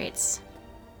regenerates,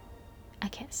 a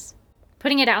kiss.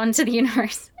 Putting it out into the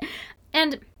universe.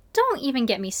 And don't even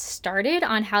get me started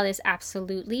on how this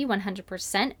absolutely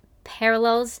 100%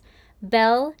 parallels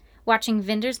Belle watching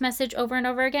Vinder's message over and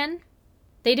over again.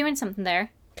 They doing something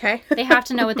there. Okay. They have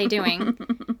to know what they're doing.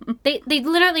 They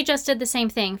literally just did the same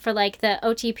thing for like the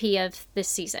OTP of this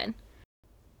season.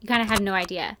 You kind of had no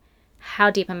idea how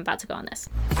deep I'm about to go on this.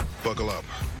 Buckle up.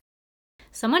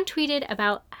 Someone tweeted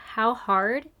about how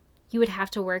hard you would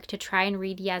have to work to try and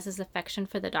read Yaz's affection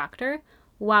for the doctor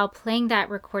while playing that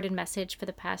recorded message for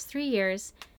the past 3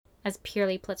 years as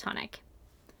purely platonic.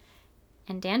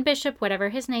 And Dan Bishop, whatever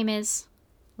his name is,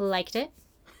 liked it.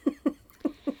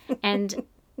 and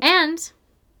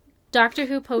Doctor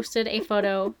Who posted a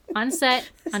photo on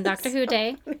set on Doctor Who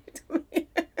Day.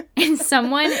 And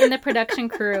someone in the production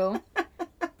crew,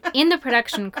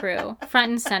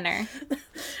 front and center.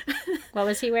 What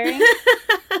was he wearing?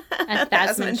 A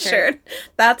Thasmin shirt.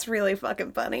 That's really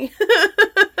fucking funny.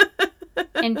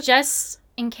 And just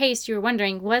in case you were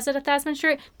wondering, was it a Thasman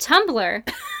shirt? Tumblr,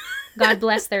 God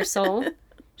bless their soul,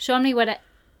 showed me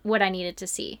what I needed to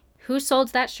see. Who sold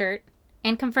that shirt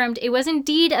and confirmed it was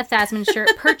indeed a Thasman shirt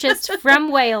purchased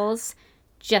from Wales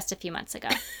just a few months ago.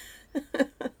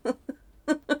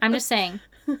 I'm just saying.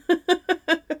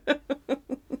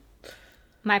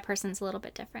 My person's a little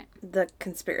bit different. The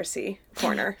conspiracy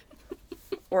corner.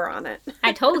 We're on it.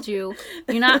 I told you.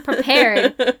 You're not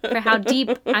prepared for how deep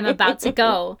I'm about to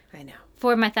go. I know.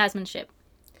 For my Thasmanship.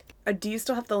 Do you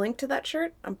still have the link to that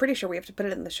shirt? I'm pretty sure we have to put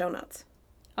it in the show notes.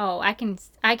 Oh, I can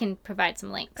provide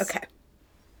some links. Okay.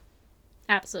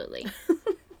 Absolutely.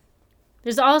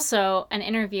 There's also an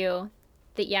interview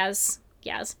that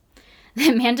that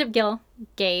Amanda Gill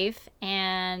gave,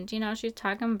 and, you know, she's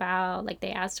talking about, like,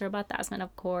 they asked her about Thasman,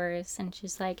 of course, and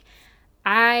she's like,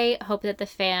 I hope that the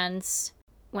fans,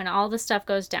 when all the stuff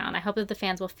goes down, I hope that the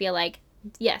fans will feel like,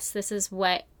 yes, this is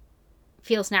what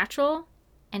feels natural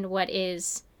and what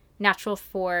is natural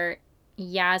for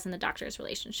Yaz and the Doctor's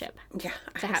relationship. Yeah,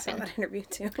 I saw that interview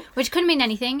too. Which couldn't mean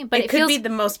anything, but it could be the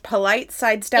most polite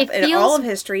sidestep in all of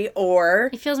history, or...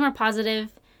 It feels more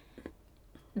positive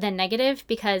than negative,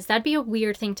 because that'd be a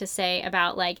weird thing to say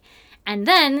about, like, and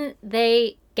then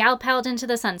they galpelled into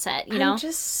the sunset, you know? I'm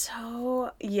just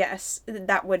so... Yes,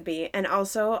 that would be. And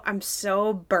also, I'm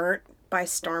so burnt by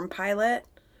Storm Pilot,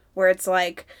 where it's,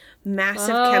 like,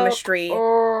 massive chemistry,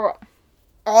 all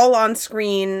on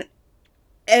screen,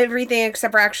 everything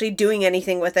except for actually doing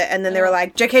anything with it. And then they were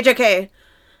like, JK.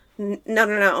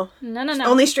 No.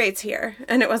 Only straights here.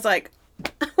 And it was like,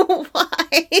 why?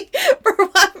 For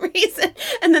what reason?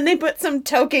 And then they put some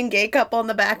token gay couple in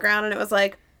the background, and it was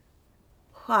like,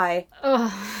 why?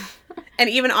 And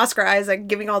even Oscar Isaac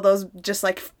giving all those just,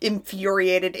 like,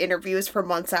 infuriated interviews for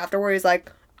months after, where he's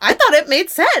like, I thought it made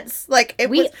sense. Like,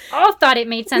 we all thought it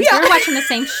made sense. Yeah. We were watching the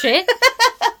same shit.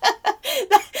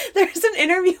 There's an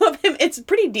interview of him. It's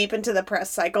pretty deep into the press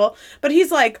cycle, but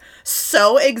he's, like,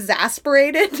 so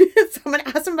exasperated. Someone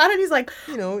asked him about it, and he's like...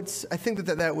 You know, I think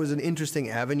that was an interesting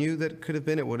avenue that could have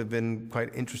been. It would have been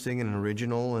quite interesting and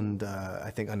original and,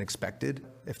 I think, unexpected.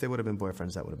 If they would have been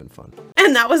boyfriends, that would have been fun.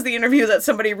 And that was the interview that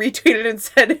somebody retweeted and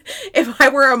said, if I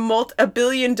were a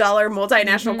billion-dollar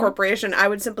multinational corporation, I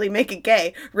would simply make it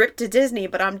gay. Rip to Disney,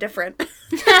 but I'm different.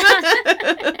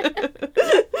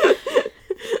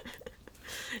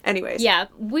 Anyways. Yeah,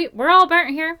 we're all burnt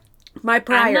here. My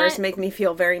priors make me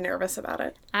feel very nervous about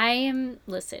it.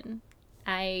 Listen,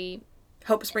 I...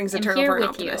 Hope springs eternal for an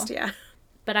optimist, yeah.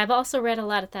 But I've also read a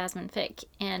lot of Thasman fic,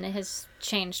 and it has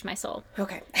changed my soul.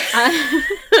 Okay.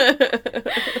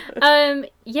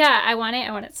 Yeah, I want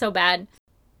it so bad.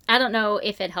 I don't know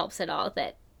if it helps at all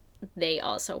that they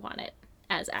also want it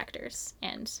as actors,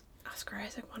 and... Oscar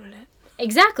Isaac wanted it.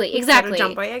 Exactly. So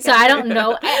I don't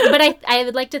know, but I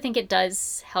would like to think it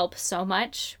does help so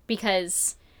much,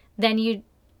 because then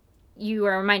you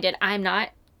are reminded, I'm not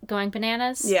going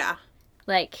bananas. Yeah.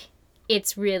 Like,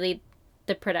 it's really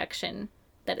the production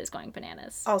that is going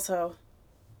bananas. Also,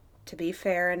 to be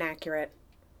fair and accurate,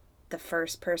 the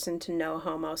first person to know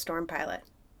homo Storm Pilot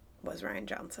was Rian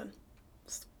Johnson.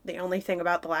 It's the only thing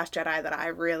about The Last Jedi that I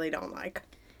really don't like.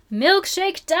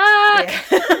 Milkshake Duck!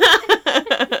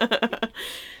 Yeah.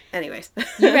 Anyways.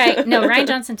 You're right. No, Rian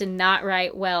Johnson did not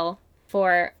write well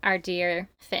for our dear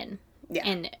Finn. Yeah.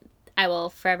 And I will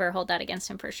forever hold that against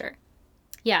him for sure.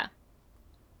 Yeah.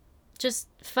 Just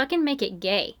fucking make it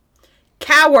gay.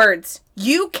 Cowards!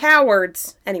 You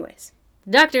cowards! Anyways.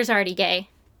 The Doctor's already gay.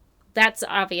 That's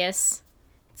obvious.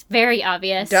 It's very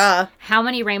obvious. Duh. How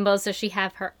many rainbows does she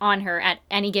have on her at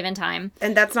any given time?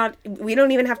 And that's not... We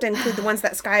don't even have to include the ones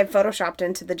that Sky had photoshopped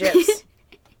into the GIFs.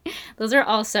 Those are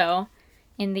also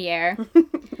in the air.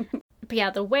 But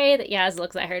yeah, the way that Yaz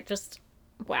looks at her, just...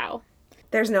 Wow.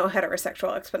 There's no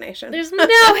heterosexual explanation. There's no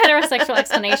heterosexual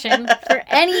explanation for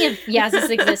any of Yaz's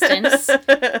existence.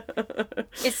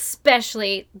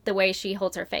 Especially the way she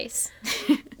holds her face.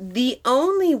 The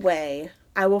only way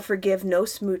I will forgive no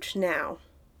smooch now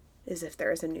is if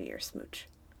there is a New Year's smooch.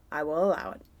 I will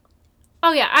allow it.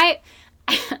 Oh yeah, I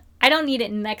don't need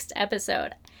it next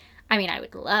episode. I mean, I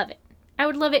would love it. I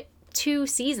would love it 2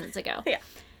 seasons ago. Yeah.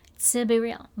 To be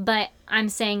real. But I'm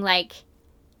saying, like,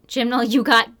 Jimnal, you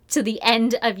got to the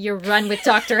end of your run with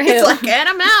Doctor Who. It's like, and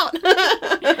I'm out.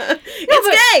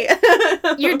 It's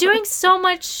gay. You're doing so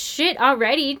much shit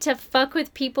already to fuck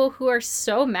with people who are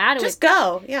so mad at you. Just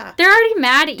go, yeah. They're already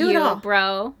mad at you,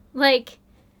 bro. Like,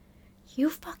 you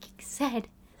fucking said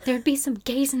there'd be some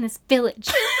gays in this village.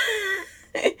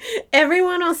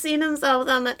 Everyone will see themselves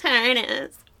on the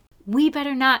TARDIS. We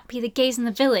better not be the gays in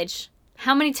the village.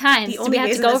 How many times do we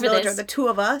have to go over this? Are the two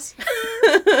of us.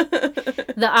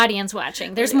 The audience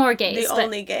watching. There's more gays. The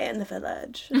only gay in the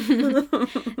village.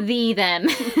 Them.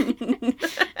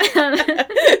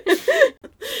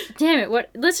 Damn it.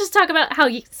 Let's just talk about how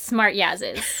smart Yaz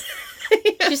is.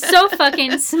 She's so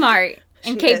fucking smart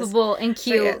and capable and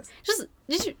cute.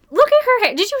 Did you look at her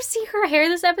hair? Did you see her hair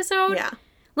this episode? Yeah.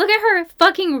 Look at her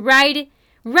fucking riding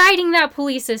that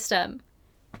pulley system.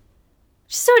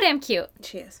 She's so damn cute.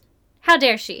 She is. How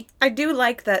dare she? I do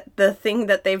like that the thing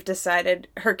that they've decided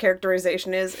her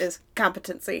characterization is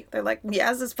competency. They're like,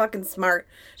 Yaz is fucking smart.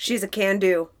 She's a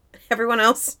can-do. Everyone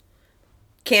else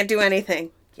can't do anything.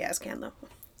 Yaz can, though.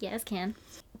 Yaz can.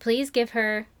 Please give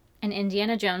her an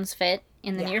Indiana Jones fit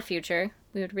in the near future.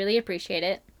 We would really appreciate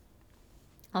it.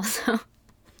 Also,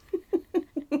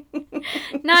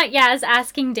 not Yaz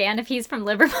asking Dan if he's from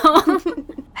Liverpool.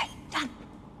 Hey, Dan,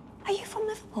 are you from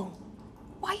Liverpool?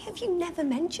 Why have you never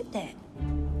mentioned it?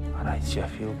 All right,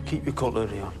 Sheffield, keep your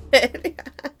cutlery on.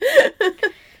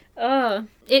 Oh,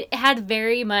 it had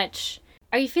very much...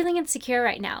 Are you feeling insecure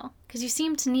right now? Because you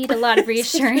seem to need a lot of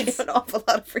reassurance. An awful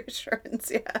lot of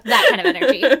reassurance, yeah. That kind of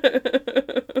energy.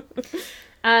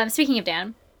 Speaking of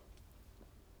Dan,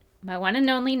 my one and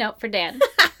only note for Dan.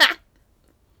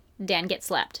 Dan gets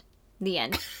slapped. The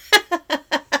end.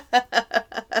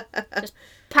 Just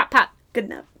pop, pop. Good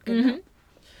enough. Good enough.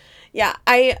 Yeah,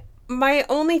 my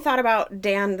only thought about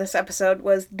Dan this episode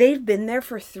was they've been there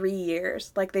for 3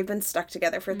 years. Like, they've been stuck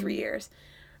together for 3 years.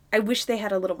 I wish they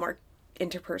had a little more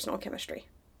interpersonal chemistry.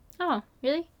 Oh,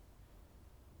 really?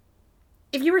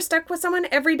 If you were stuck with someone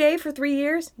every day for 3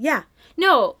 years, yeah.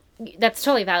 No, that's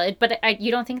totally valid, but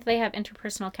you don't think they have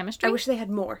interpersonal chemistry? I wish they had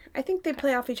more. I think they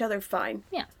play off each other fine.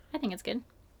 Yeah, I think it's good.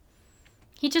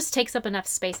 He just takes up enough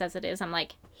space as it is. I'm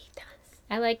like... He does.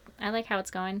 I like how it's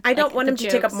going. I don't want him to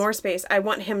take up more space. I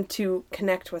want him to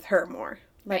connect with her more.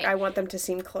 Like, I want them to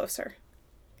seem closer.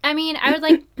 I mean, I would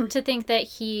like to think that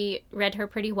he read her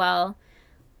pretty well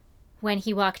when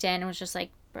he walked in and was just like,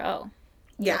 bro,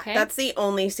 you okay? That's the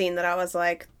only scene that I was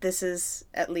like, this is,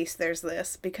 at least there's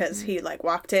this, because he, like,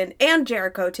 walked in, and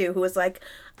Jericho, too, who was like,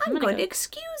 I'm going to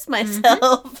excuse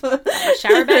myself.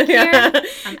 Shower back here.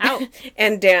 I'm out.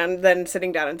 And Dan then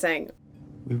sitting down and saying,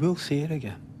 we will see her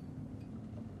again.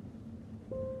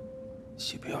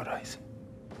 She'll be all right.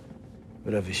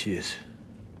 Whatever she is.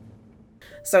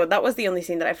 So that was the only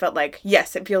scene that I felt like,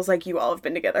 yes, it feels like you all have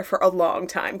been together for a long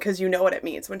time, because you know what it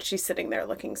means when she's sitting there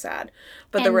looking sad.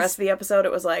 But the rest of the episode,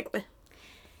 it was like... Eh.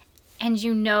 And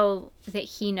you know that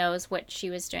he knows what she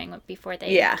was doing before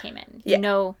they came in. You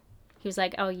know, he was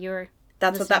like, oh, you're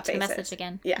That's what that face message is.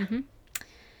 Again. Yeah. Mm-hmm.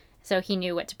 So he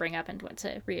knew what to bring up and what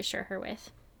to reassure her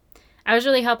with. I was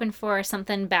really hoping for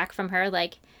something back from her,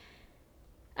 like...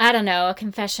 I don't know, a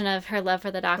confession of her love for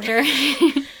the Doctor.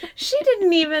 She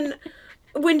didn't even...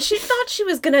 When she thought she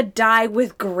was going to die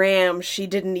with Graham, she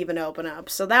didn't even open up.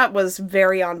 So that was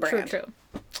very on brand. True.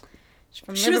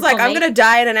 She was like, I'm going to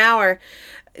die in an hour.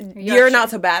 You're not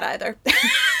so bad either.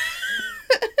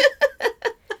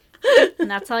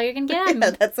 And that's all you're going to get out of me.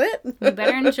 Yeah, that's it. You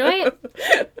better enjoy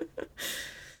it.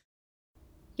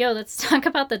 Yo, let's talk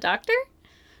about the Doctor.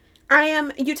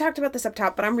 You talked about this up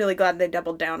top, but I'm really glad they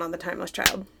doubled down on the Timeless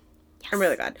Child. Yes. I'm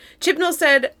really glad. Chibnall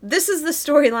said, this is the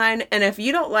storyline, and if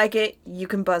you don't like it, you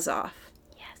can buzz off.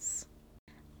 Yes.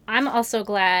 I'm also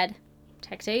glad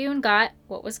Tae-Yoon got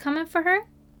what was coming for her.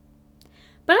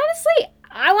 But honestly,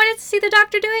 I wanted to see the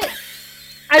Doctor do it.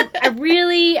 I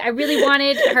really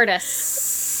wanted her to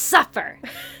suffer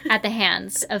at the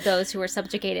hands of those who were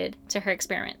subjugated to her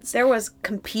experiments. There was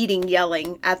competing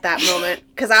yelling at that moment,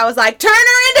 because I was like, turn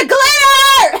her into glitter!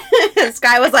 And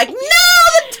Sky was like, no,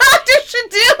 the Doctor should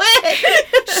do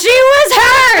it! She was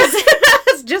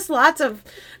hers! Just lots of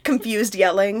confused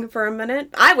yelling for a minute.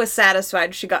 I was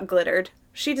satisfied she got glittered.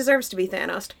 She deserves to be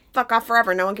Thanos. Fuck off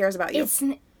forever, no one cares about you.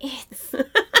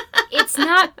 It's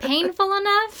not painful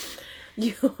enough.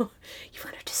 You want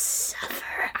her to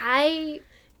suffer. I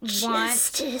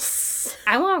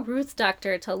want Ruth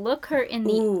Doctor to look her in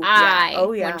the eye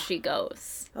when she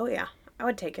goes. Oh, yeah. I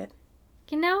would take it.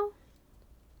 You know?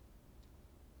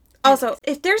 Also,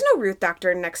 if there's no Ruth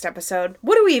Doctor in next episode,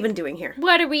 what are we even doing here?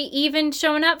 What are we even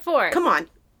showing up for? Come on.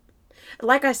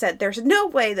 Like I said, there's no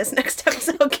way this next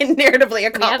episode can narratively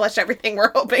accomplish everything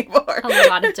we're hoping for. A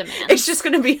lot of demands. It's just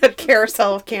going to be a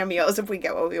carousel of cameos if we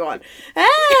get what we want.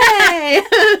 Hey!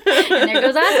 And there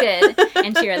goes Osgood.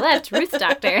 And to your left, Ruth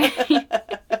Doctor.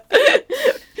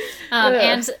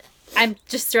 And I'm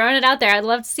just throwing it out there. I'd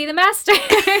love to see the Master.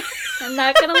 I'm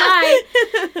not going to lie.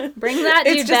 Bring that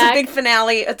dude back. It's just a big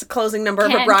finale. It's a closing number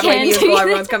of a Broadway musical.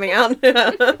 Everyone's coming out.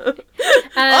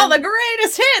 All the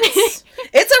greatest hits.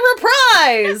 It's a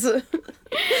reprise!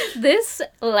 This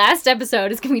last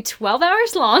episode is going to be 12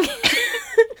 hours long.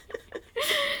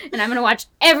 And I'm going to watch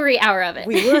every hour of it.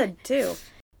 We would, too.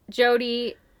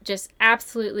 Jodie just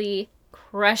absolutely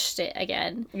crushed it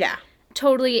again. Yeah.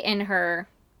 Totally in her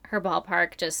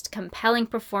ballpark. Just compelling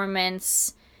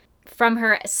performance from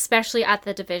her, especially at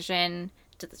the Division.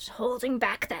 Just holding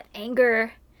back that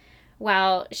anger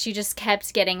while she just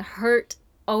kept getting hurt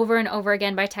over and over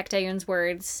again by Tech Dayun's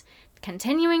words.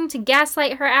 Continuing to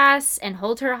gaslight her ass and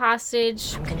hold her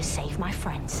hostage. I'm gonna save my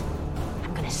friends.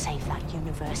 I'm gonna save that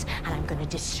universe, and I'm gonna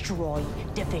destroy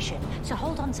Division. So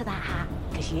hold on to that hat,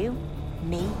 because you,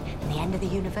 me, and the end of the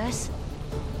universe,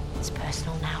 it's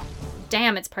personal now.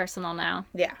 Damn, it's personal now.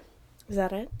 Yeah. Is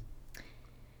that it?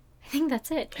 I think that's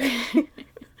it.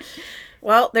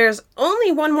 Well, there's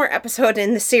only one more episode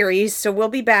in the series, so we'll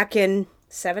be back in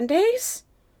 7 days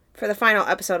for the final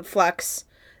episode of Flux,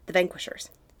 The Vanquishers.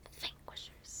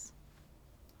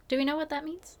 Do we know what that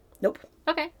means? Nope.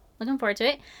 Okay. Looking forward to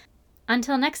it.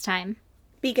 Until next time.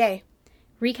 Be gay.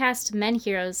 Recast men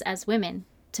heroes as women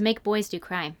to make boys do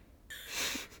crime.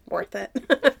 Worth it.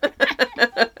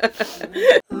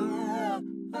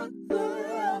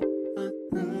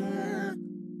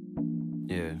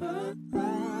 Yeah.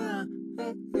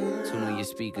 Tune on your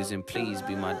speakers and please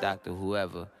be my doctor,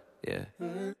 whoever. Yeah.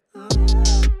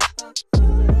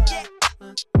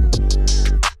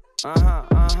 Uh-huh.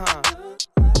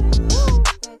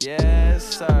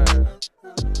 Yes, sir.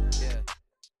 Yeah.